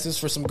these classes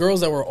for some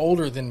girls that were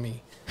older than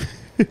me.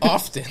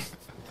 Often,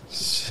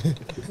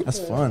 That's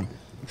fun.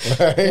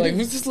 like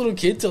who's this little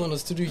kid telling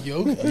us to do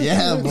yoga?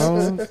 Yeah,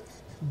 bro.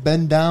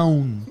 Bend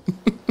down.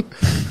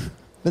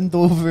 Bend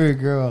over,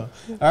 girl.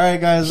 All right,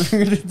 guys,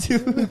 we're gonna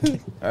do.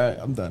 All right,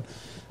 I'm done.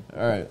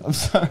 All right, I'm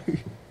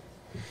sorry.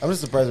 I'm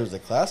just surprised there was a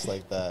class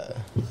like that.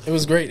 It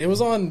was great. It was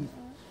on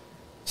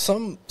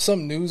some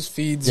news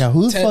feeds. Yeah,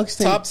 who the fuck's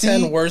top see,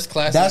 10 worst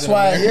classes? that's in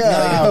why- America. Yeah, Nah,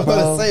 I was bro.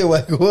 about to say,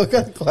 like, what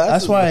kind of class?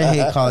 That's why I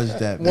hate college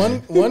debt.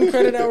 Man. one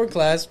credit hour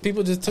class.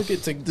 People just took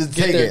it to Just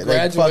get take their it. Like,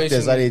 fuck graduation.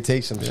 this. I need to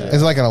take some shit.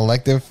 It's like an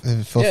elective.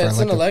 Feel Yeah, for it's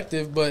an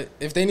elective, but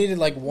if they needed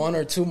like 1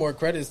 or 2 more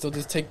credits, they'll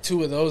just take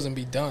 2 of those and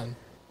be done.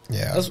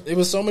 Yeah, It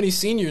was so many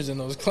seniors in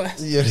those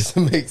classes. Yeah, it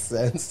doesn't make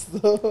sense,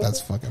 though. that's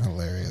fucking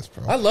hilarious,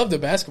 bro. I loved the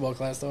basketball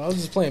class though. I was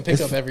just playing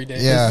pickup every day.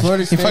 Yeah,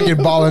 Florida he State-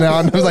 fucking balling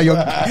out. I was like, yo,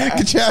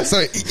 get your ass.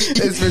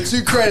 It's for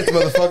 2 credits,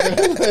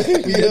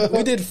 motherfucker.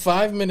 We did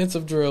 5 minutes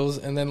of drills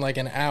and then like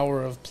an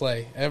hour of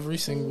play every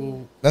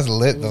single That's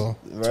lit though.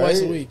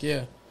 twice a week.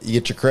 Yeah, You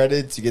get your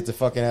credits. You get to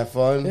fucking have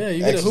fun. yeah. You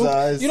get a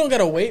exercise. hoop. You don't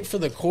gotta wait for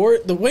the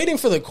court. The waiting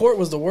for the court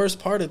was the worst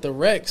part at the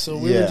rec. So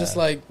we were Yeah. just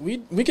like we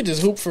could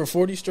just hoop for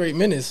 40 straight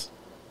minutes.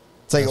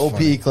 It's like That's OPE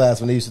funny. class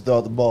when they used to throw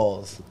out the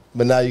balls,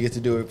 but now you get to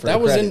do it for That the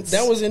was credits.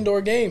 that was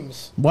indoor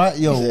games. What,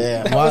 yo?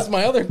 Yeah. That why, was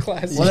my other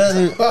class. what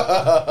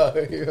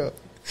other? Yeah.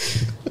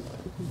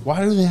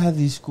 Why do they have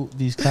these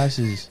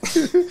classes?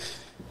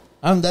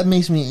 That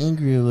makes me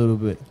angry a little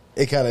bit.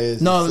 It kind of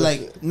is. No, It's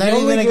like not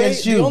even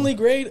against you. The only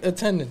grade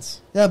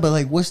attendance. Yeah, but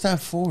like, what's that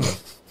for? Like,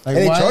 and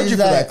they why charge is you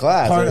for that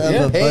class. Part Like, of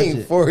you're a paying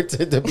budget? for it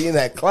to be in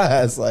that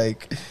class.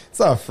 Like, it's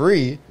not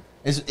free.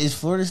 Is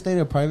Florida State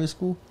a private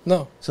school?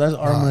 No, So that's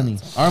our money.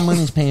 Our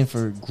money's paying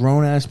for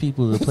grown ass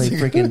people to play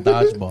freaking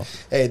dodgeball.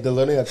 Hey, they're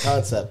learning a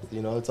concept.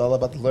 You know, it's all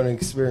about the learning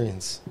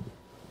experience.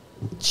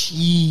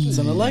 Jeez, it's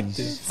an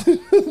elective.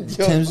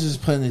 Tim's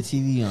just putting the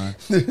TV on.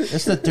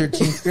 That's the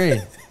 13th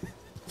grade.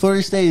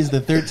 Florida State is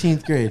the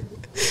 13th grade.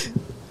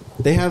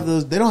 They have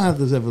those. They don't have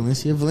those at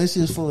Valencia.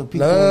 Valencia is full of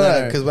people No,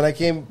 that are because when I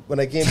came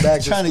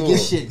back trying to school, get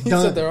shit He said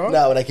done. there are.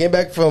 No, when I came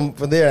back from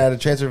there, I had to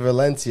transfer to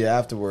Valencia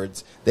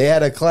afterwards. They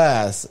had a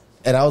class,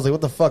 and I was like,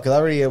 what the fuck? Because I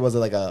already was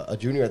like a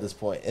junior at this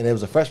point, and it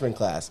was a freshman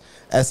class,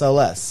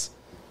 SLS,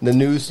 the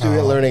New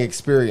Student Learning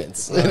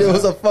Experience. And it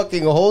was a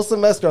fucking whole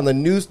semester on the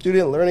New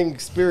Student Learning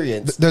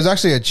Experience. There's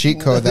actually a cheat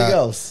code Nothing that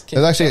else.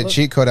 there's actually a Tell us?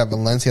 cheat code at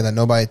Valencia that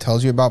nobody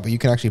tells you about, but you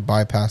can actually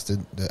bypass the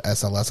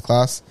SLS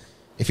class.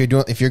 If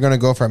you're going to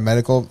go for a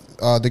medical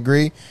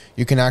degree,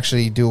 you can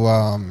actually do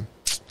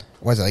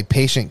what is it, like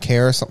patient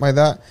care or something like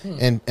that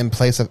in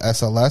place of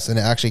SLS, and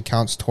it actually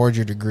counts towards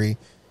your degree,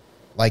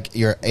 like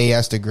your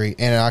AS degree.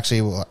 And it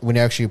actually, when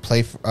you actually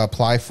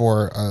apply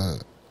for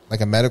like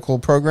a medical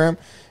program,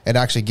 it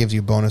actually gives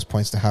you bonus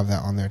points to have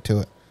that on there to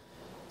it.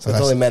 So It's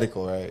only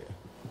medical, right?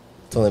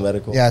 It's only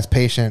medical. yeah, it's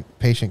patient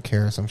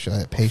care or some shit.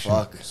 Like patient.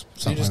 Fuck.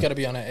 So you just got to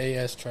be on an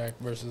AS track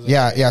versus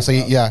Yeah. So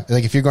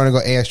like if you're going to go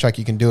AS track,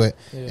 you can do it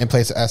Yeah. in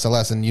place of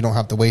SLS, and you don't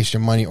have to waste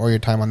your money or your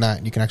time on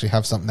that. You can actually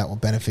have something that will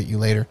benefit you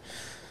later.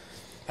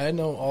 I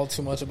know all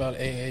too much about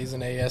AAs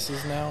and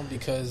ASs now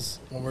because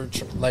when we're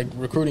like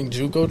recruiting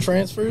JUCO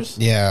transfers,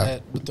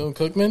 at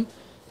Bethune-Cookman,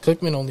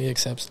 Cookman only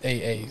accepts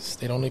AAs.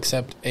 They don't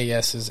accept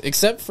ASs,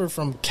 except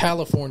from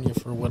California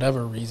for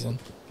whatever reason.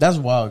 That's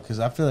wild because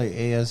I feel like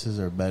ASs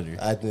are better.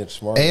 I think it's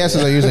smart.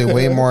 ASs are usually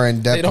way more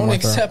in depth. They don't on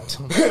what they're- accept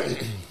them.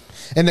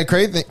 And the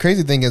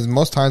crazy thing is,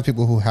 most times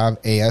people who have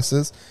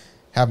ASs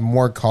have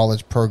more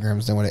college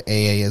programs than what an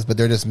AA is, but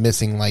they're just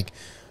missing like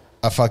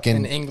a fucking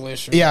In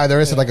English. there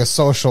is like a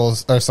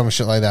socials or some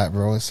shit like that,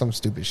 bro. It's some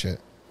stupid shit.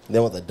 They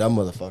want the dumb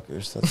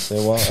motherfuckers. That's what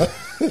they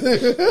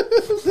want.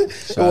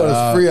 They want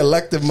us free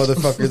elective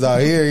motherfuckers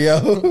out here, yo.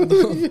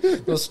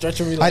 Those stretch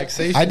and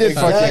relaxation. I did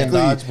fucking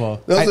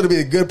Dodgeball. Those would be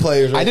the good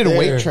players. I did right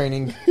weight there.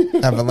 training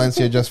at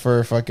Valencia just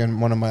for fucking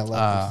one of my electives.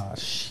 Ah,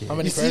 shit. How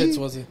many You credits see?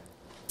 was it?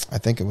 I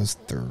think it was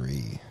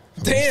 3.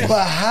 Damn.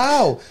 But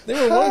how? They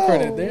were one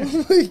credit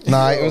there.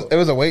 Nah, it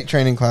was a weight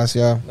training class.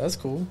 Yeah, That's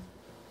cool.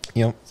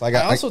 you know. So I I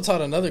got also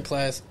taught another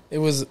class. It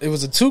was a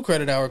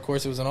 2-credit hour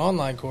course. It was an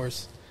online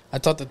course. I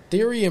taught the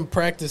theory and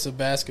practice of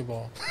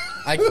basketball.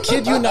 I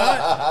kid you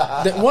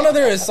not. One of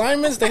their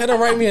assignments, they had to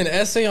write me an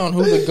essay on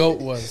who the GOAT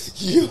was.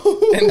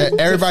 And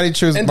everybody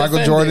choose and Michael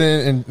defend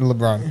Jordan and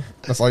LeBron.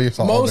 That's all you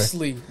saw. all day.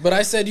 Mostly. But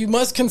I said, you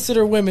must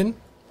consider women.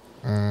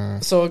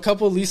 So a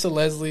couple Lisa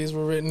Leslies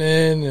were written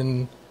in,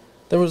 and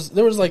there was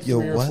like Yo,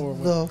 3 or 4 what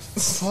women. the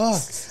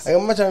fuck? Like,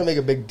 I'm not trying to make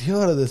a big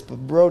deal out of this, but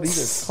bro, these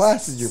are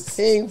classes you're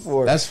paying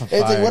for. That's for It's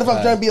like, fire what if I'm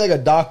class. trying to be like a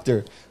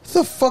doctor? What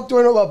the fuck do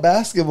I know about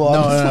basketball?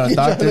 I'm just No, fucking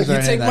doctors trying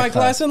are to- Take in my that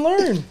class and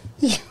learn.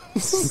 Like he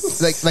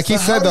So said,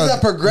 how does though,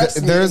 that progress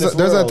me there's in this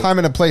there's a world? time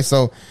and a place.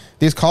 So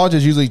these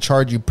colleges usually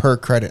charge you per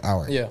credit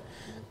hour. Yeah.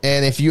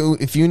 And if you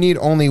need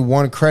only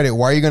 1 credit,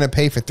 why are you going to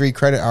pay for 3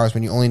 credit hours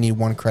when you only need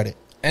 1 credit?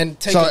 and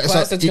take a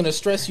class that's going to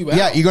stress you out.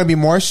 Yeah, you're going to be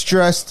more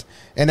stressed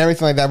and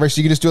everything like that. Versus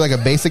you can just do like a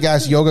basic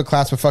ass yoga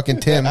class with fucking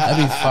Tim. That'd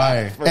be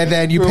fire. And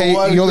then you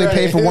only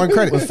pay for 1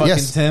 credit. With fucking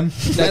Tim.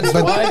 That's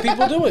why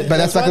people do it. But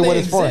that's exactly what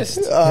it's for.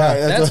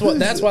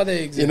 That's why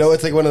they exist. You know,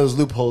 it's like one of those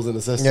loopholes in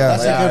the system. Yeah.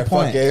 That's a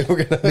good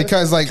point.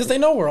 Because like, they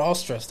know we're all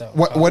stressed out.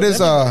 What is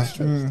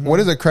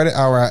a credit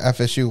hour at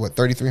FSU? What,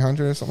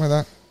 3,300 or something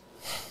like that?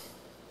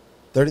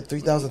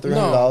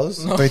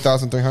 $33,300 No.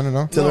 3,300.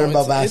 No, to learn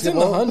about basketball. It's in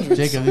the hundreds.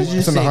 Jacob, did you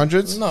it's in the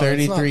hundreds. No,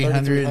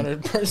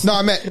 3,300. No,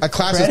 I meant a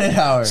class Credit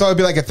hour. So it'd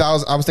be like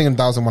 1,000. I was thinking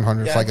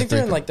 1,100. Yeah, for I like think a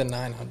they're in like the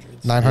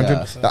 900s.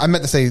 900. Yeah. I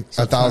meant to say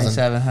 1,000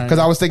 2,700. because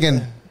I was thinking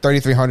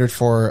 3,300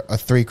 for a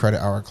 3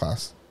 credit hour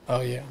class.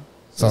 Oh yeah.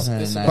 So,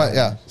 It's but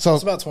yeah, so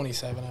it's about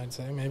 27, I'd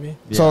say maybe.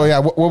 So yeah,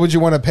 what would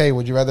you want to pay?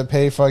 Would you rather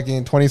pay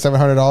fucking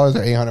 $2,700 or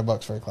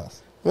 $800 for a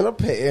class? I'm gonna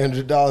pay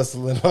 $800 to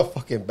learn about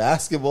fucking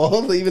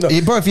basketball. Even though,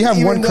 But if you have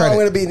even 1 though credit, I'm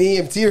gonna be an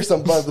EMT or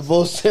something. But the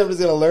bullshit, I'm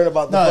just gonna learn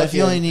about the. No, fucking, if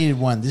you only needed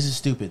 1, this is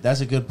stupid.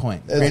 That's a good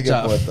point. That's a Great good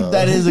job. point, though.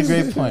 That is a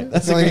great point.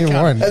 That's a You only great need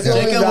comment. one. That's the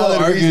only Jacob will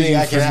valid argue reasoning you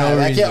I for can no have.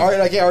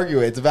 reason. I can't argue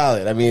it. It's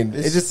valid. I mean,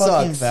 It's it just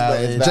fucking sucks.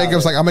 valid. It's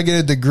Jacob's like, I'm gonna get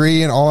a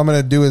degree and all I'm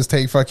gonna do is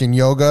take fucking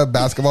yoga,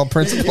 basketball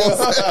principles.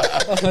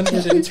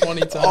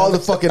 120 times. all the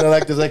fucking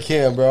electives I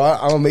can, bro. I'm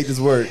gonna make this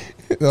work.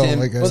 Oh Tim-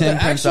 my god. But Tim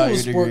the prints out actual your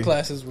sport degree.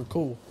 classes were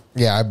cool.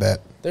 Yeah, I bet.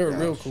 They were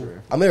real cool.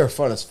 I mean, they were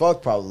fun as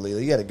fuck. Probably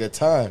you had a good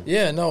time.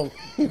 Yeah, no.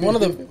 One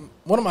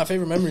of my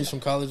favorite memories from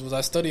college was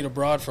I studied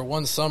abroad for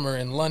 1 summer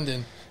in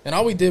London, and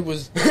all we did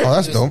was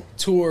that's just dope.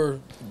 tour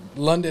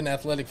London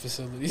athletic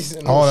facilities.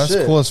 And Oh, that's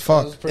shit. cool as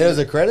fuck. It was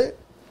a credit.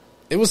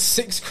 It was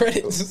 6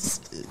 credits.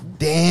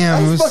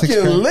 Damn, it was That's 6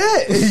 fucking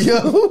credits.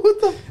 lit, yo.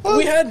 What the fuck?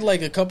 We had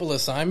like a couple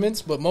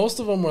assignments, but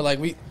most of them were like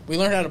we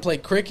learned how to play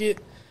cricket.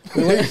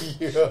 We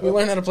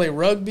learned how to play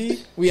rugby.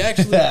 We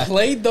actually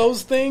played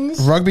those things.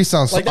 Rugby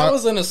sounds Like that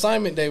was an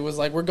assignment day. Was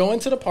like we're going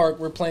to the park.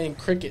 We're playing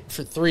cricket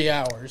for 3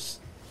 hours.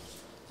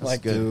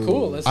 Like good.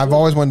 cool. Let's I've do it.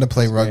 always wanted to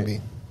play rugby.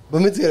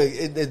 But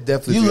it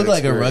definitely. You be look an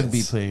like a experience.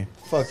 rugby player.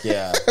 Fuck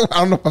yeah. I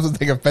don't know if I'm supposed to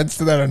take offense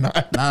to that or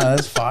not. Nah,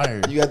 that's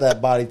fire. You got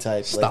that body type.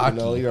 Like, Stocky.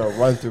 you know, you're a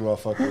run through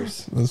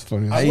motherfuckers. That's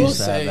funny. I will used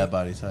to say- have that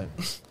body type.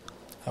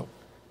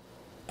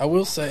 I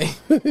will say.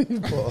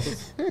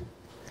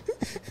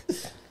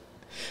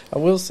 I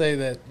will say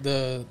that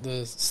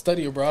the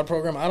study abroad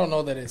program. I don't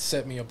know that it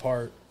set me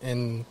apart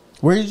in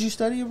Where did you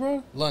study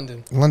abroad?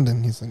 London.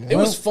 London, he's like, It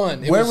was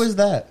fun. Where was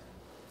that?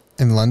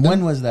 in London.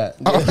 When was that?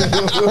 I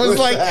was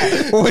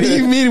like, what do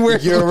you mean? Where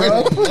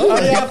Europe?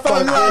 Oh, yeah,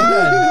 fuck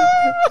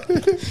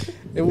London.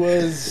 It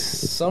was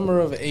summer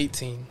of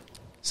 18.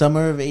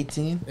 Summer of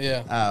 18?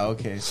 Yeah, Ah,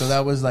 okay. So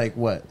that was like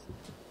what?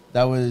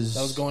 That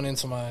was going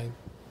into my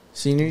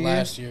senior year?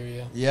 last year.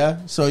 Yeah.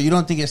 Yeah. So you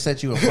don't think it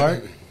set you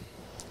apart?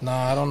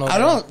 Nah, I don't know. I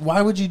don't.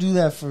 Why would you do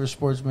that for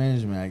sports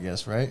management? I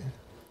guess right.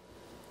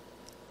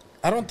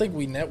 I don't think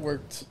we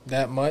networked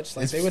that much.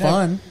 Like It's they would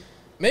fun. have.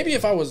 Maybe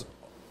if I was,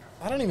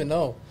 I don't even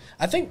know.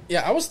 I think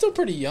I was still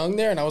pretty young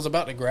there, and I was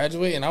about to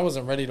graduate, and I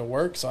wasn't ready to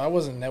work, so I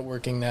wasn't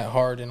networking that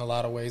hard in a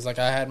lot of ways. Like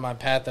I had my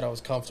path that I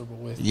was comfortable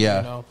with. Yeah.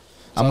 You know?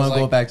 So I'm I was gonna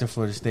go like, back to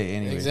Florida State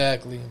anyway.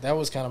 Exactly. That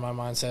was kind of my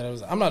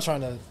mindset. I'm not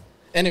trying to,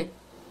 and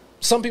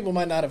some people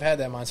might not have had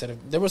that mindset.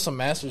 There were some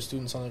master's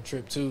students on the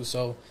trip too,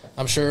 so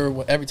I'm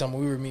sure every time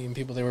we were meeting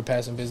people, they were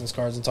passing business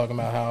cards and talking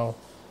about how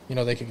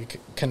they could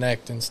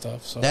connect and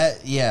stuff. So That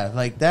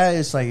that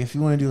is like if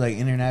you want to do like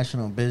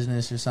international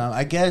business or something.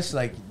 I guess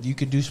like you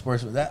could do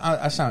sports. That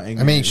I sound ignorant.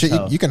 I mean, as shit,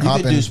 hell. you can hop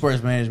could in. do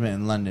sports management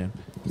in London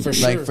for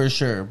sure, like for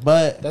sure.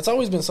 But that's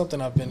always been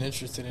something I've been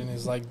interested in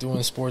is like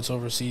doing sports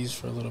overseas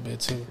for a little bit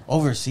too.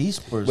 overseas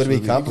sports Would it be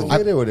would cool.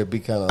 complicated or would it be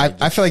kind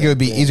of I feel like it would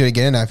be easier to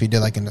get in if you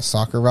did like in the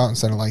soccer route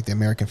instead of like the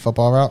American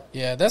football route.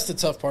 Yeah, that's the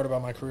tough part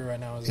about my career right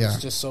now is Yeah.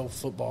 it's just so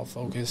football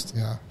focused.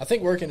 Yeah. I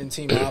think working in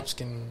team ops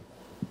can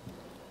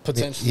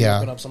potentially Yeah.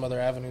 open up some other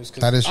avenues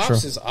because That is ops true.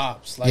 is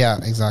ops. Like, Yeah,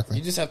 exactly.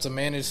 you just have to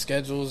manage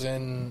schedules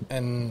and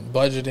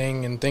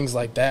budgeting and things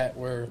like that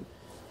where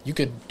you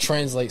could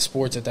translate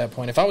sports at that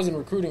point. If I was in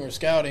recruiting or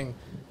scouting,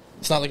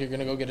 it's not like you're going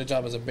to go get a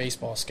job as a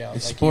baseball scout.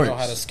 It's like sports. you know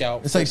how to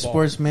scout. It's like football.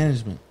 sports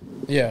management.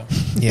 Yeah.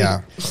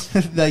 Yeah.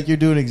 Like you're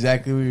doing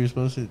exactly what you're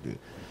supposed to do.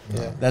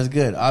 Yeah. That's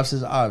good. Ops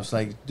is ops.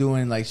 Like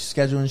doing like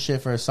scheduling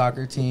shit for a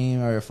soccer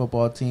team or a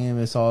football team.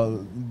 It's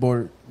all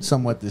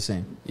somewhat the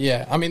same.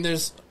 Yeah. I mean, there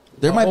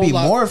There a might whole be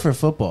lot- more for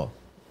football.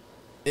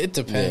 It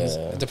depends.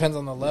 Yeah. It depends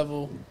on the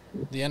level.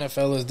 The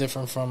NFL is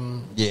different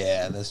from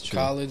Yeah, that's true.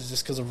 college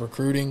just because of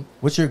recruiting.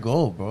 What's your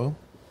goal, bro?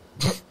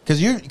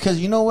 Because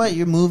you know what,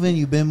 you're moving.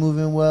 You've been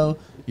moving well.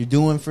 You're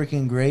doing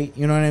freaking great.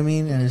 You know what I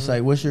mean? And it's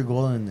like, what's your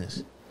goal in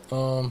this?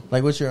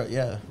 Like, what's your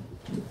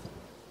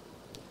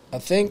I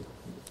think,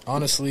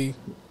 honestly,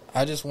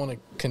 I just want to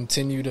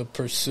continue to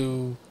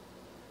pursue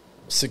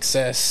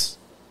success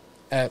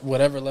at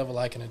whatever level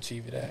I can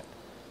achieve it at.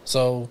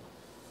 So,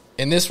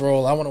 in this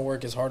role, I want to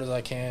work as hard as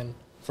I can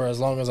for as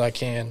long as I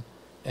can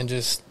and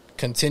just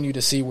continue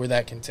to see where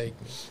that can take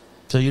me.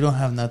 So you don't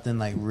have nothing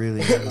like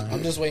really in mind.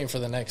 I'm just waiting for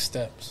the next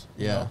steps.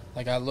 you Yeah. know?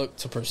 Like I look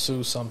to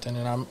pursue something,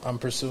 and I'm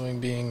pursuing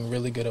being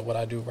really good at what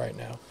I do right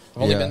now.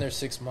 I've only Yeah. been there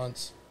 6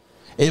 months.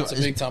 It's It's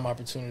a big time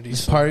opportunity.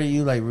 Is so- part of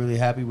you like really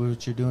happy with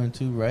what you're doing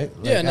too, right?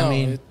 Like, yeah, no, I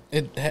mean,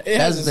 it that's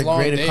has its a long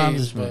great days,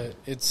 accomplishment.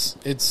 but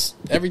it's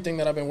everything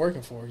that I've been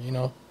working for. You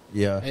know,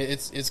 yeah.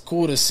 it's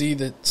cool to see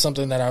that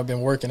something that I've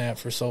been working at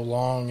for so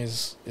long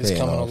is Paying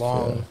coming off,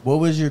 along. yeah. What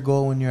was your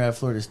goal when you were at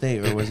Florida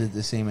State, or was it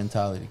the same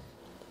mentality?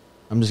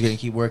 I'm just gonna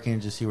keep working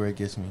and just see where it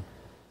gets me.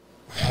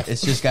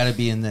 It's just got to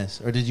be in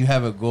this. Or did you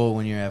have a goal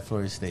when you were at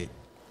Florida State?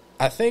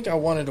 I think I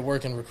wanted to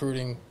work in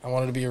recruiting. I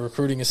wanted to be a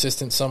recruiting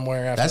assistant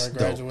somewhere after That's I dope,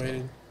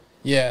 graduated.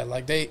 Yeah,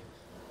 like they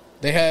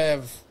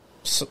have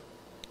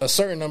a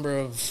certain number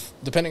of,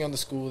 depending on the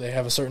school, they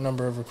have a certain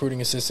number of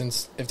recruiting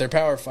assistants. If they're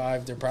Power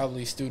 5, they're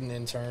probably student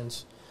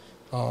interns.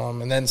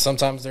 And then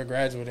sometimes they're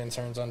graduate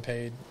interns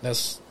unpaid.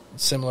 That's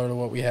similar to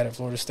what we had at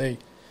Florida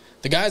State.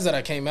 The guys that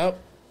I came up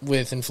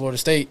with in Florida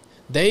State,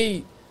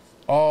 they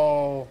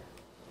all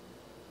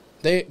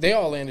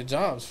landed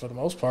jobs for the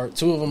most part.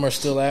 2 of them are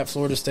still at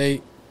Florida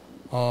State.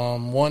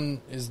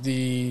 One is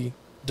the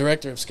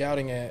director of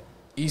scouting at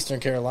Eastern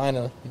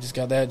Carolina. He just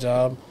got that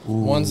job. Ooh.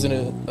 One's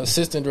an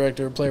assistant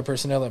director of player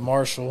personnel at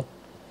Marshall.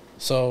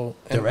 So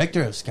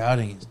Director of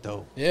scouting is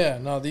dope. yeah,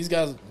 no, these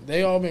guys,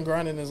 they all been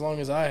grinding as long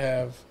as I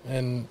have,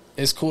 and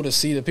it's cool to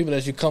see the people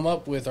that you come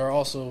up with are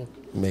also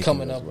Making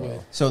coming it as up well.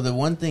 with. So the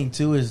one thing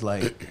too is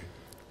like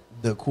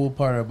the cool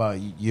part about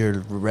your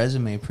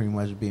resume pretty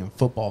much being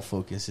football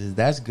focused is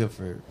that's good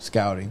for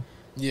scouting.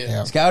 Yeah.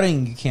 Yeah.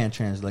 Scouting you can't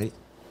translate.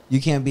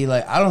 You can't be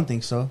like, I don't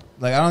think so.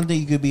 Like I don't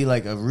think you could be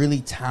like a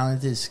really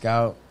talented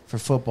scout for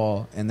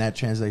football and that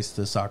translates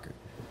to soccer.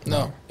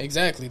 No,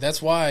 exactly.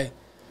 That's why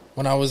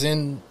when I was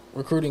in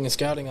recruiting and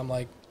scouting, I'm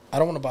like, I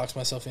don't want to box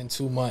myself in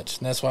too much.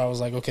 And that's why I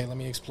was like, okay, let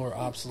me explore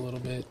ops a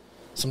little bit.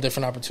 Some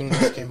different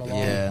opportunities came along.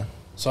 Yeah.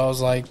 So I was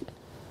like,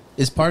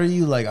 Is part of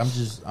you like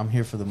I'm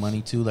here for the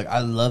money too? Like I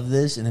love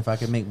this, and if I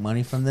can make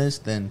money from this,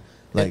 then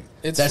like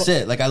It's that's fu-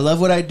 it. Like I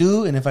love what I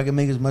do, and if I can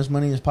make as much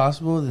money as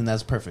possible, then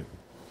that's perfect.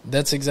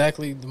 that's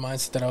exactly the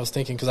mindset that I was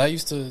thinking. Because I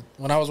used to,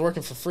 when I was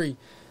working for free,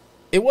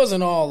 it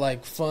wasn't all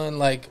like fun,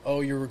 like,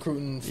 oh, you're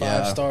recruiting 5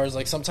 Yeah. stars.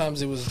 Like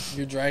sometimes it was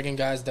you're dragging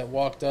guys that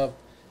walked up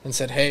and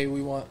said, hey,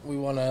 we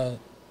want a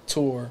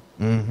tour.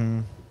 Mm-hmm.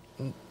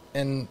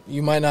 And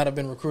you might not have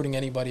been recruiting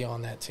anybody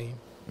on that team.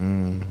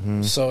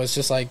 Mm-hmm. So it's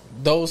just like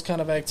those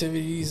kind of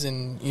activities,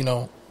 and you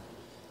know,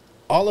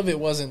 all of it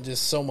wasn't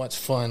just so much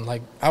fun.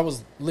 Like I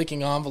was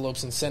licking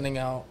envelopes and sending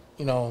out,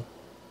 you know,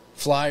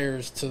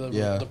 flyers to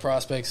the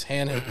prospects,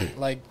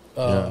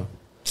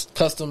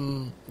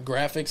 custom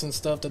graphics and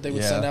stuff that they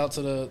would Yeah. send out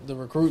to the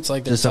recruits,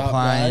 like their Just top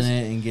applying guys.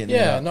 it and getting it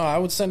Yeah, out. no, I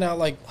would send out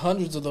like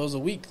hundreds of those a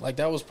week. Like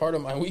that was part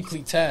of my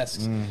weekly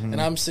tasks, Mhm. and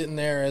I'm sitting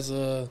there as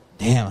a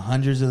Damn,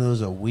 hundreds of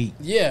those a week.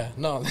 yeah,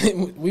 no,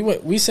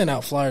 we sent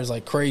out flyers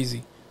like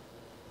crazy,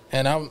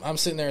 and I'm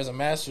sitting there as a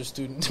master's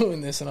student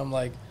doing this, and I'm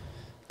like,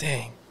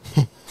 dang,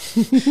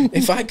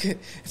 if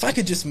I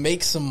could just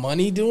make some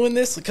money doing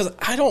this, because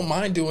I don't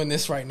mind doing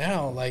this right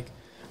now. Like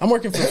I'm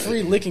working for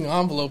free, licking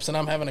envelopes, and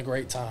I'm having a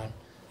great time,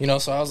 you know.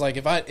 So I was like,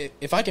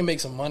 if I can make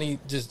some money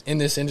just in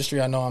this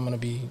industry, I know I'm gonna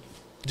be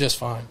just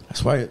fine.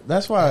 That's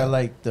why I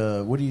like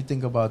the. What do you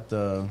think about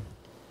the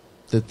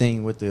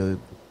thing with the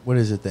what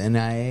is it, the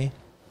NIA?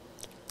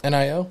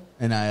 NIL.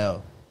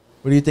 NIL.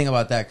 What do you think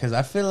about that? Because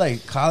I feel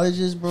like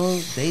colleges, bro,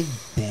 they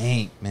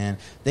bank, man.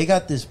 They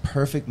got this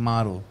perfect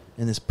model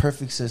and this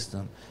perfect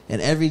system,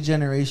 and every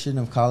generation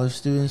of college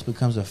students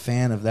becomes a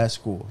fan of that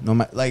school. No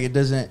matter, like it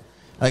doesn't.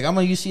 Like I'm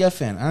a UCF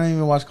fan. I don't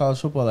even watch college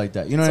football like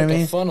that. You know It's what like I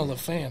mean? a funnel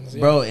of fans, yeah.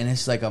 Bro, and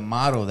it's like a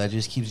model that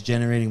just keeps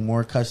generating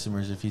more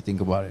customers if you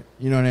think about it.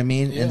 You know what I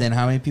mean? Yeah. And then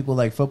how many people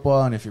like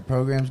football, and if your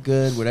program's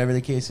good, whatever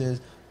the case is,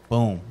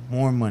 boom,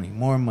 more money,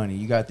 more money.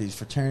 You got these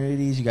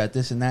fraternities, you got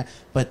this and that,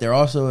 but they're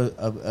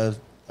also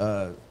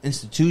a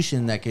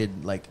institution that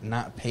could like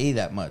not pay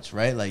that much,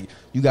 right? Like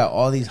you got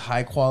all these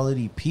high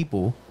quality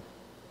people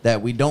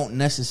that we don't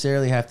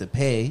necessarily have to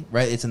pay,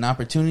 right? It's an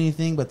opportunity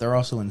thing, but they're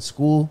also in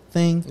school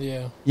thing.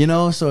 Yeah. You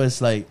know, so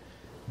it's like,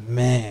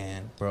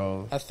 man,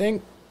 bro. I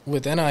think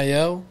with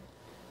NIL,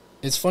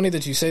 it's funny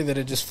that you say that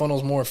it just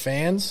funnels more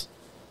fans.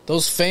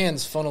 Those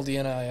fans funnel the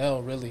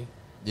NIL, really.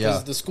 Yeah.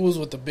 Because the schools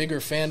with the bigger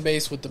fan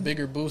base, with the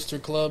bigger booster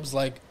clubs,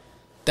 like,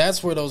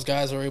 that's where those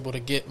guys are able to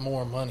get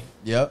more money.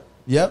 Yep.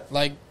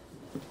 Like,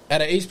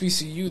 at a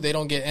HBCU, they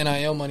don't get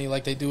NIL money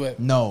like they do at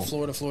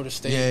Florida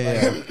State.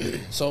 Yeah.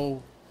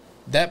 So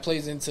that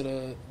plays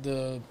into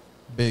the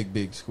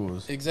Big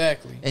schools.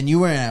 exactly. And you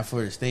weren't at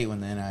Florida State when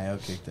the NIL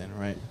kicked in,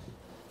 right?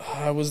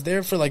 I was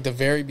there for like the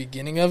very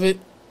beginning of it,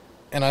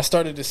 and I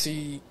started to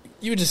see,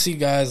 you would just see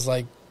guys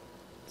on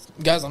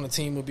the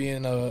team would be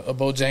in a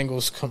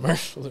Bojangles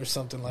commercial or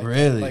something like that.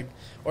 Really? Like,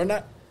 or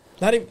not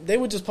even, they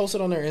would just post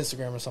it on their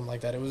Instagram or something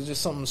like that. It was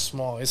just something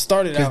small. It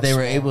started Because out they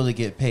were small. able to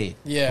get paid.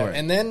 Yeah, for it.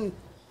 and then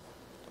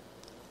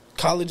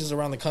colleges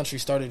around the country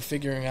started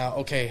figuring out,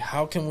 okay,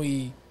 how can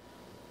we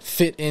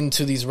fit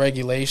into these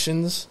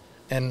regulations?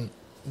 And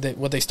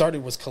what they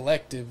started was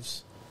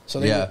collectives.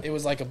 So it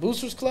was like a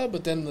boosters club,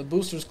 but then the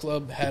boosters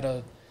club had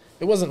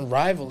it wasn't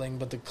rivaling,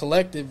 but the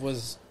collective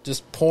was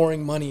just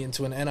pouring money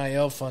into an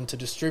NIL fund to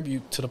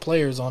distribute to the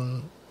players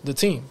on the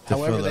team,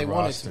 however they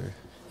wanted to.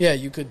 Yeah,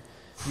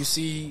 you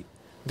see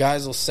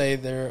guys will say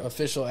they're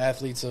official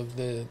athletes of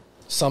the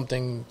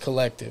something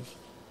collective,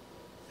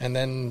 and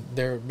then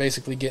they're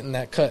basically getting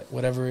that cut,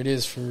 whatever it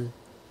is for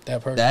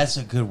that person. That's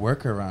a good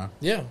workaround.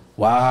 Yeah.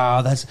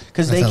 Wow, that's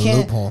because they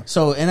can't. Loophole.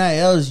 So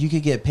NILs, you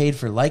could get paid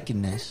for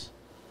likeness,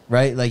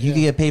 right? Like you could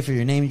get paid for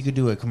your name. You could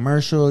do a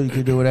commercial. You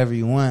could do whatever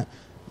you want.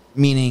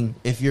 Meaning,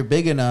 if you're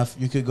big enough,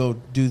 you could go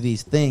do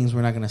these things.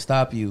 We're not going to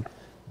stop you,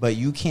 but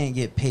you can't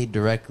get paid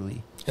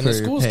directly. And the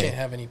schools can't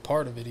have any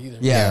part of it either.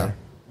 Yeah.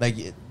 Like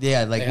they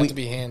have to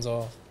be hands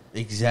off.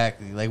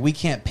 Exactly. Like we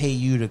can't pay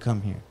you to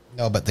come here.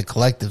 No, but the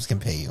collectives can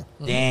pay you.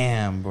 Mm-hmm.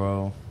 Damn,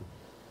 bro.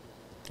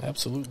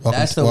 Absolutely.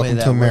 That's the way welcome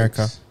that to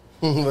America.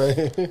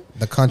 works.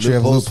 The country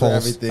of Loopholes for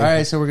loopholes. everything. All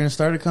right, so we're gonna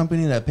start a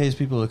company that pays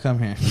people to come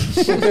here.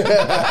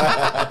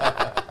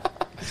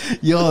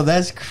 Yo,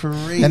 that's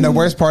crazy. And the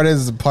worst part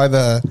is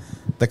probably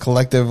the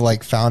collective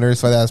like founder.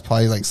 So that's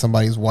probably like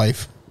somebody's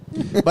wife.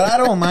 But I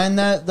don't mind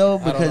that though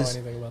I don't know because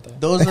anything about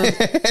that. those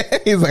are.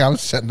 He's like, I'm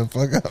shutting the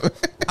fuck up.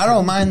 I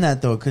don't mind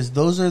that though because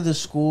those are the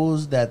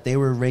schools that they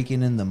were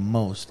raking in the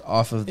most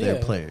off of their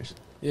Yeah. players.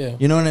 Yeah.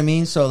 You know what I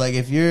mean? So like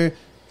if you're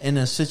in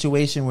a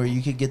situation where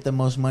you could get the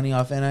most money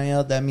off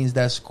NIL, that means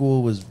that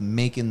school was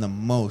making the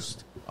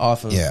most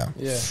off of Yeah.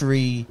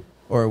 free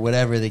or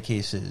whatever the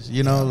case is.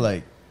 You know,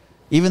 like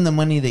even the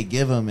money they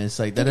give them, it's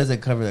like that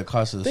doesn't cover the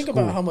cost of the Think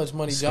school. about how much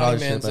money Johnny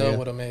Scholarship, Manziel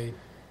would have made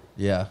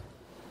Yeah,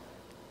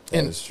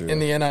 in is true. in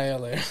the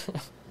NIL era.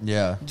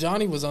 yeah,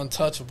 Johnny was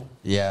untouchable.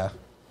 yeah,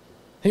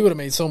 He would have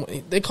made so much.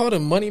 They called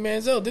him Money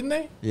Manziel, didn't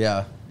they?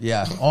 yeah,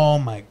 yeah. Oh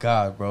my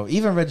God, bro!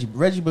 Even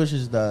Reggie Bush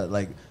is the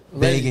like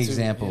big Reggie too,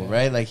 example, yeah.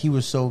 right? Like he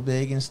was so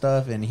big and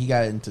stuff, and he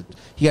got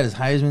his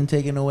Heisman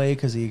taken away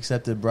because he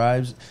accepted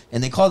bribes,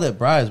 and they called it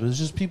bribes, but it's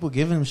just people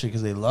giving him shit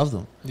because they loved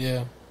him.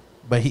 Yeah.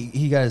 But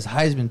he got his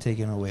Heisman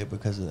taken away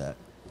because of that.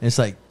 And it's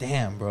like,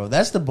 damn, bro,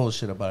 that's the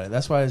bullshit about it.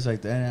 That's why it's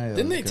like the NIL.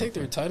 Didn't they take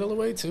their title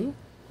away too?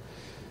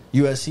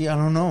 USC? I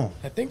don't know.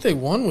 I think they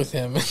won with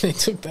him, and they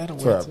took that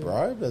away For a too.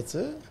 bribe, that's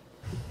it?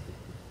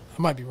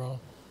 I might be wrong.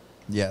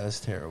 Yeah, that's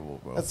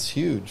terrible, bro. That's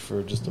huge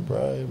for just a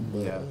bribe.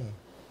 But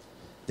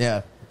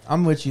Yeah,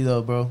 I'm with you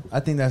though, bro. I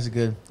think that's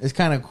good. It's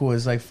kind of cool.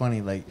 It's like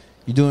funny, like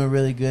you're doing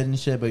really good and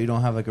shit, but you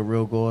don't have like a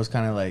real goal. It's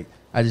kind of like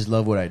I just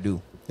love what I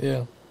do,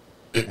 Yeah.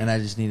 and I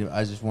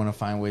just want to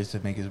find ways to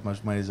make as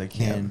much money as I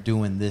can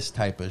doing this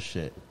type of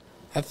shit.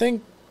 I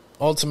think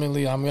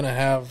ultimately I'm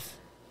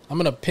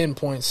gonna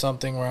pinpoint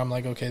something where I'm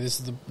like, okay, this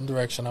is the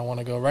direction I want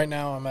to go. Right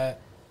now I'm at,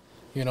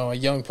 a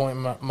young point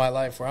in my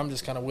life where I'm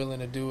just kind of willing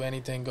to do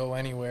anything, go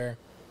anywhere,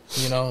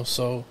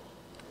 So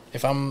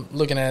if I'm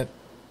looking at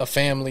a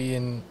family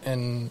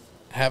and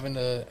having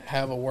to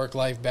have a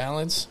work-life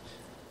balance,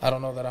 I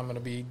don't know that I'm going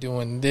to be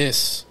doing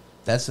this.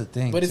 That's the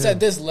thing. But it's too. at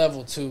this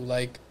level too.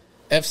 Like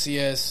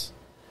FCS,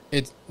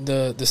 it's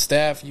the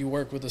staff. You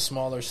work with a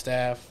smaller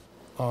staff.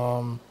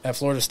 At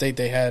Florida State,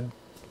 they had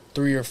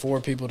 3 or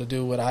 4 people to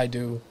do what I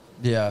do.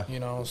 Yeah,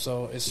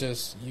 So it's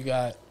just you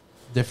got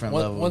different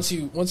levels.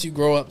 Once you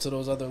grow up to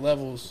those other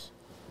levels,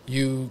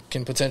 you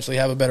can potentially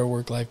have a better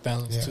work-life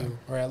balance too,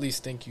 or at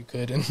least think you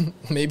could, and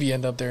maybe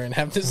end up there and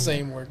have the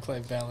same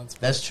work-life balance.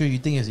 That's true. You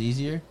think it's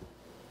easier?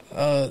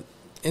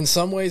 In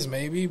some ways,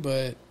 maybe,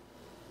 but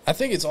I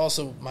think it's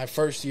also my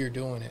first year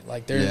doing it.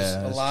 Like, there's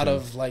a lot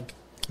of like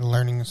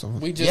learning and stuff.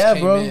 we just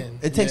came bro. in.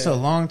 It takes a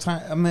long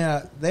time. I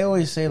mean, they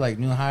always say like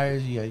new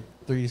hires, you got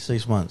 3 to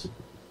 6 months,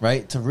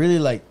 right, to really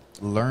like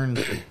learn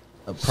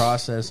a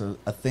process,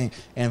 a thing.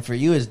 And for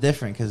you, it's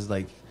different because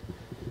like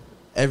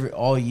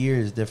all year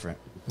is different.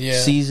 Yeah.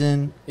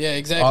 Season. Yeah,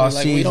 exactly. Off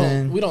Like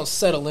season. we don't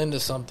settle into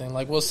something.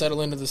 Like we'll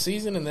settle into the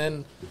season and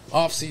then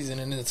off season,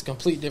 and it's a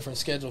complete different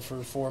schedule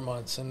for 4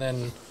 months. And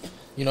then,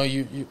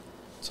 you.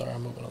 Sorry,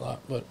 I'm moving a lot,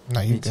 but No,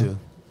 you Me too.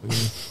 I know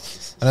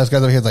this guy's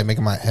over here like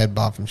making my head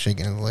bob from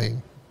shaking his leg.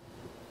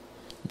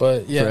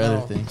 But yeah, For other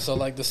no. things. So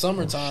like the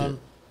summertime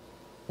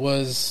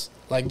was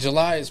like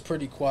July is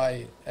pretty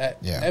quiet.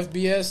 At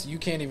FBS, you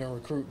can't even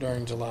recruit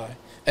during July.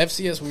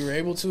 FCS, we were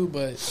able to,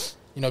 but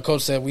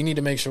Coach said we need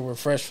to make sure we're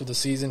fresh for the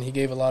season. He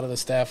gave a lot of the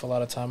staff a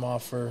lot of time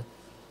off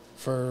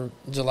for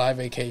July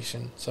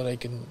vacation, so they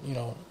can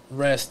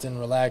rest and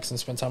relax and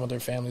spend time with their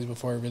families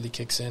before it really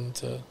kicks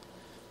into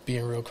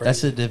being real crazy.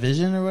 That's a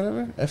division or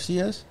whatever.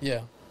 FCS.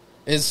 Yeah,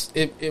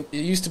 it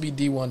used to be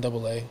D1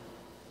 AA.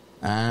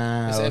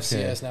 Ah, It's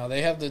okay. FCS now.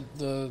 They have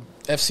the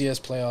FCS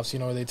playoffs,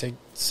 where they take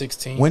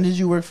 16. When did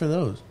you work for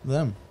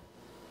them?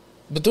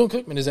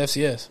 Bethune-Cookman is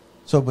FCS.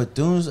 So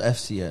Bethune's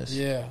FCS.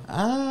 Yeah.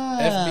 Ah.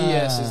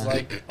 FBS is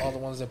like all the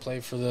ones that play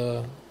for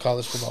the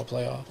college football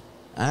playoff.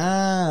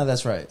 Ah,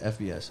 that's right.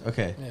 FBS.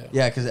 Okay. Yeah.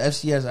 Yeah, because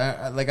FCS,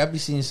 I'd be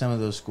seeing some of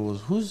those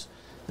schools.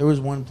 There was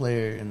one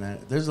player in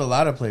that. There's a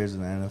lot of players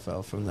in the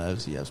NFL from the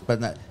FCS, but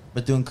not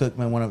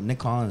Bethune-Cookman. One of Nick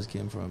Collins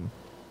came from.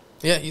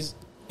 Yeah, he's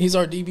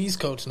our DB's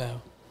coach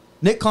now.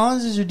 Nick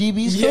Collins is your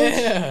DB's coach?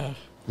 Yeah.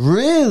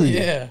 Really?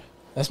 Yeah.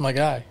 That's my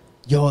guy.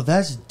 Yo,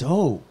 that's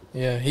dope.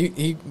 Yeah,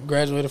 he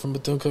graduated from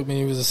Bethune-Cookman.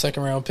 He was a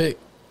second-round pick.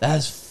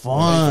 That's Played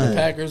for the fun.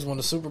 Packers, won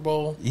the Super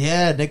Bowl.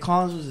 Yeah, Nick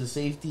Collins was the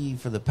safety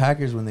for the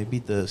Packers when they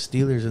beat the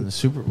Steelers in the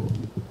Super Bowl.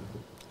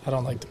 I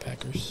don't like the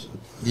Packers.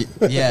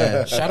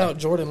 Yeah. Shout out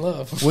Jordan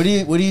Love. What do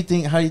you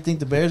think? How do you think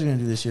the Bears are going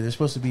to do this year? They're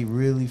supposed to be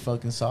really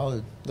fucking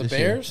solid. The this year.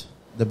 Bears?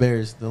 The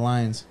Bears, the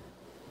Lions.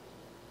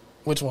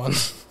 Which one?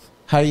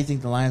 How do you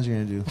think the Lions are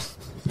going to do?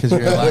 Because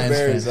you're a Lions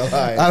Bears,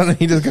 fan. I don't know.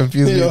 He just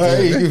confused me.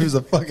 He too. confused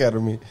the fuck out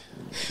of me.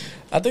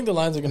 I think the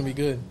Lions are going to be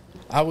good.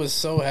 I was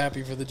so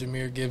happy for the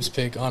Jahmyr Gibbs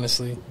pick,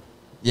 honestly.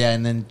 Yeah,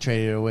 and then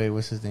traded away.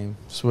 What's his name?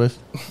 Swift?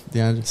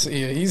 DeAndre? So,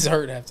 yeah, he's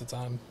hurt half the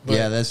time. But,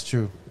 Yeah, that's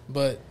true.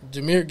 But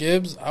Jahmyr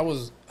Gibbs, I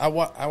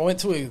went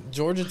to a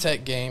Georgia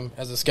Tech game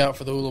as a scout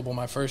for the Hula Bowl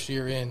my first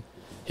year in.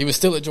 He was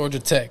still at Georgia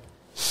Tech.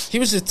 He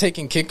was just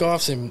taking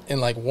kickoffs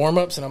and like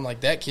warm-ups, and I'm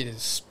like, that kid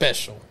is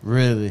special.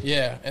 Really?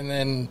 Yeah, and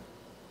then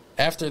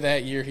after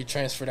that year, he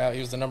transferred out. He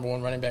was the number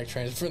one running back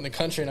transfer in the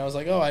country, and I was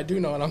like, oh, I do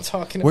know what I'm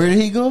talking Where about.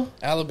 did he go?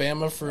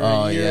 Alabama for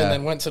Oh, a year yeah. and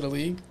then went to the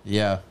league.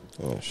 Yeah.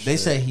 Oh, They shit.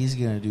 say he's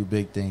going to do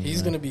big things.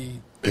 He's man. going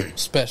to be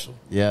special.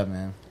 Yeah,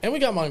 man. And we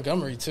got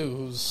Montgomery, too,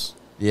 who's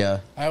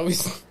Yeah. I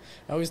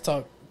always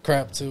talk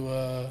crap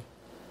to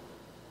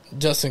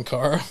Justin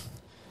Carr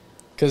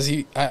because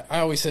I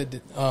always said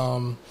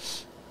that,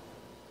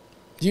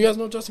 do you guys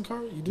know Justin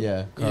Carr? You do?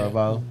 Yeah.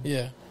 Carvalho.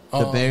 Yeah.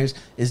 The Bears.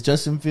 Is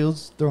Justin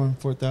Fields throwing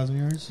 4,000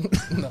 yards?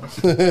 No.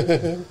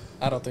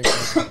 I don't think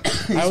so.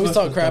 I always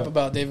talk crap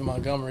about David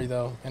Montgomery,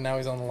 though, and now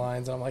he's on the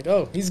Lions. I'm like,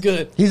 oh, he's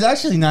good. He's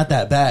actually not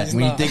that bad He's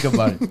when not. you think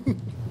about it.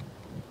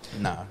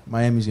 Nah,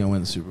 Miami's going to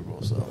win the Super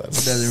Bowl, so it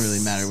doesn't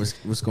really matter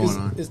what's going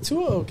on. Is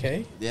Tua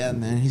okay? Yeah,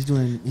 man. He's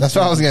doing... That's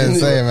what I was gonna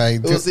say,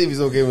 man. We'll see if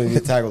he's okay when he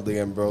gets tackled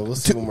again, bro. We'll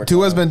see one more time.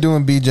 Tua's been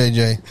doing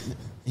BJJ.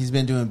 He's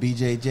been doing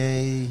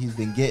BJJ. He's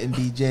been getting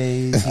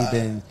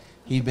BJs.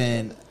 He's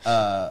been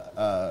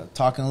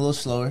talking a little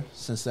slower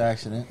since the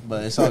accident,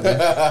 but it's all good.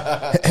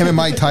 Him and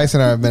Mike Tyson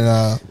have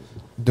been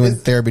doing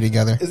therapy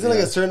together. Is there like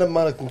a certain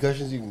amount of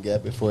concussions you can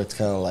get before it's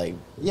kind of like?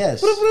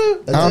 Yes. I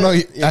don't know.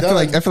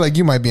 I feel like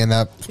you might be in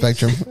that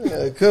spectrum.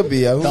 Yeah, it could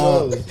be. Who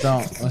knows?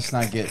 Don't. Let's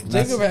not get...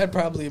 Jacob had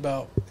probably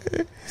about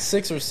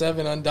 6 or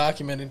 7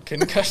 undocumented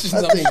concussions.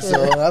 I think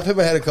so. I've hit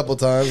my head a couple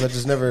times. I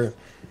just never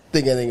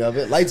think anything of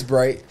it. Light's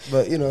bright,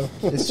 but you know.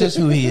 It's just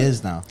who he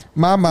is now.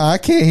 Mama, I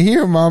can't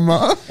hear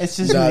Mama. It's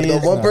just Nah, who he the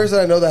is one now. person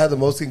I know that had the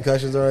most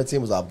concussions on our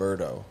team was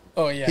Alberto.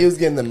 Oh, yeah. He was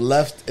getting them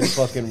left and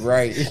fucking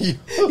right. He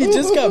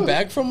just got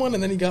back from one,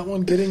 and then he got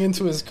one getting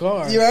into his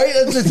car. You right?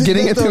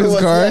 Getting into his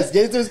car? Yes,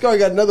 getting into his car. He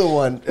got another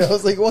one. I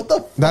was like, what the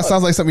fuck? That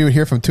sounds like something you would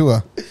hear from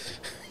Tua.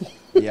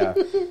 Yeah.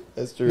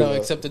 That's true. No, though.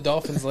 except the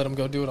Dolphins let him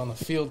go do it on the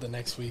field the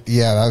next week.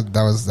 Yeah,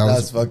 that was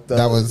That's fucked up.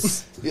 That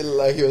was He looked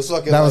like he was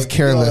fucking. That was like,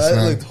 careless, yo, that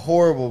man. looked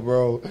horrible,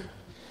 bro.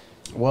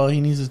 Well, he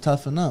needs to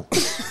toughen up.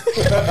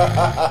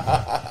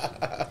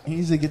 He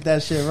needs to get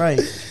that shit right.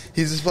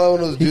 He's just probably one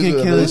of those He dudes can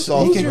with a kill really his-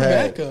 soft Who's can- your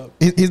head.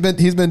 backup?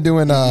 he's been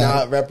doing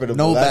Not reputable.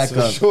 no that's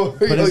backup. For sure.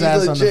 Put his He's ass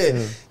on the legit.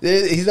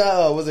 field. He's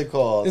not. What's it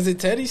called? Is it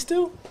Teddy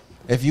still?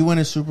 If you win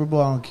a Super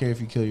Bowl, I don't care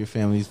if you kill your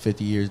family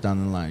 50 years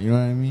down the line. You know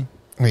what I mean?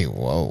 wait,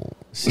 whoa.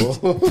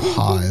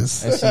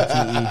 Pause.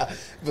 SCTE.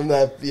 From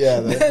that,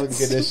 that fucking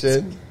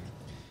condition.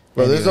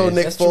 Bro, there's no Anyways,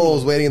 Nick that's Foles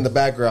true. waiting in the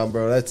background,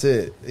 bro. That's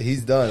it.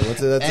 He's done.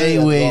 That's it.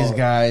 Anyways, That's all.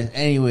 guys.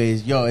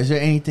 Anyways, yo, is there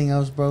anything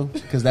else, bro?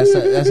 Because that's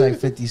like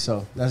 50.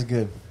 So that's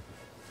good.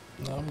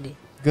 No, I'm good.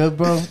 Good,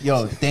 bro.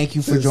 Yo, thank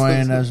you for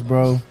joining us,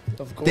 bro.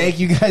 Of course. Thank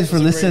you guys for It was a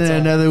great listening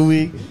time. another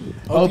week.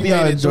 Hope you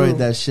y'all made it enjoyed through.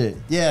 that shit.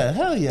 Yeah,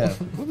 hell yeah.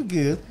 We'll be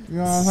good. You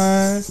know what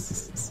I'm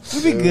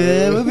saying? We'll be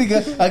good. We'll be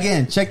good.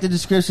 Again, check the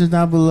descriptions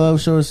down below.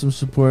 Show us some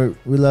support.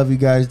 We love you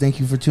guys. Thank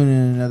you for tuning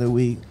in another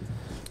week.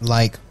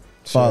 Like,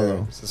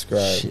 Follow. Share,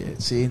 subscribe.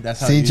 Shit. See,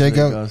 that's how see, it usually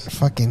Jacob, goes.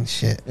 fucking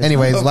shit.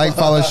 Anyways, like,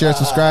 follow, share,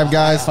 subscribe,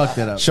 guys. Fucked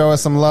it up. Show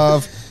us some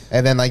love,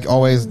 and then like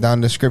always down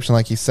in the description,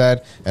 like he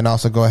said, and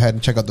also go ahead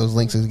and check out those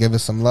links and give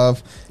us some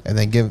love, and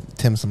then give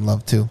Tim some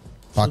love too.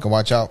 Fucking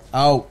watch out.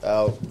 Out.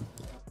 Out.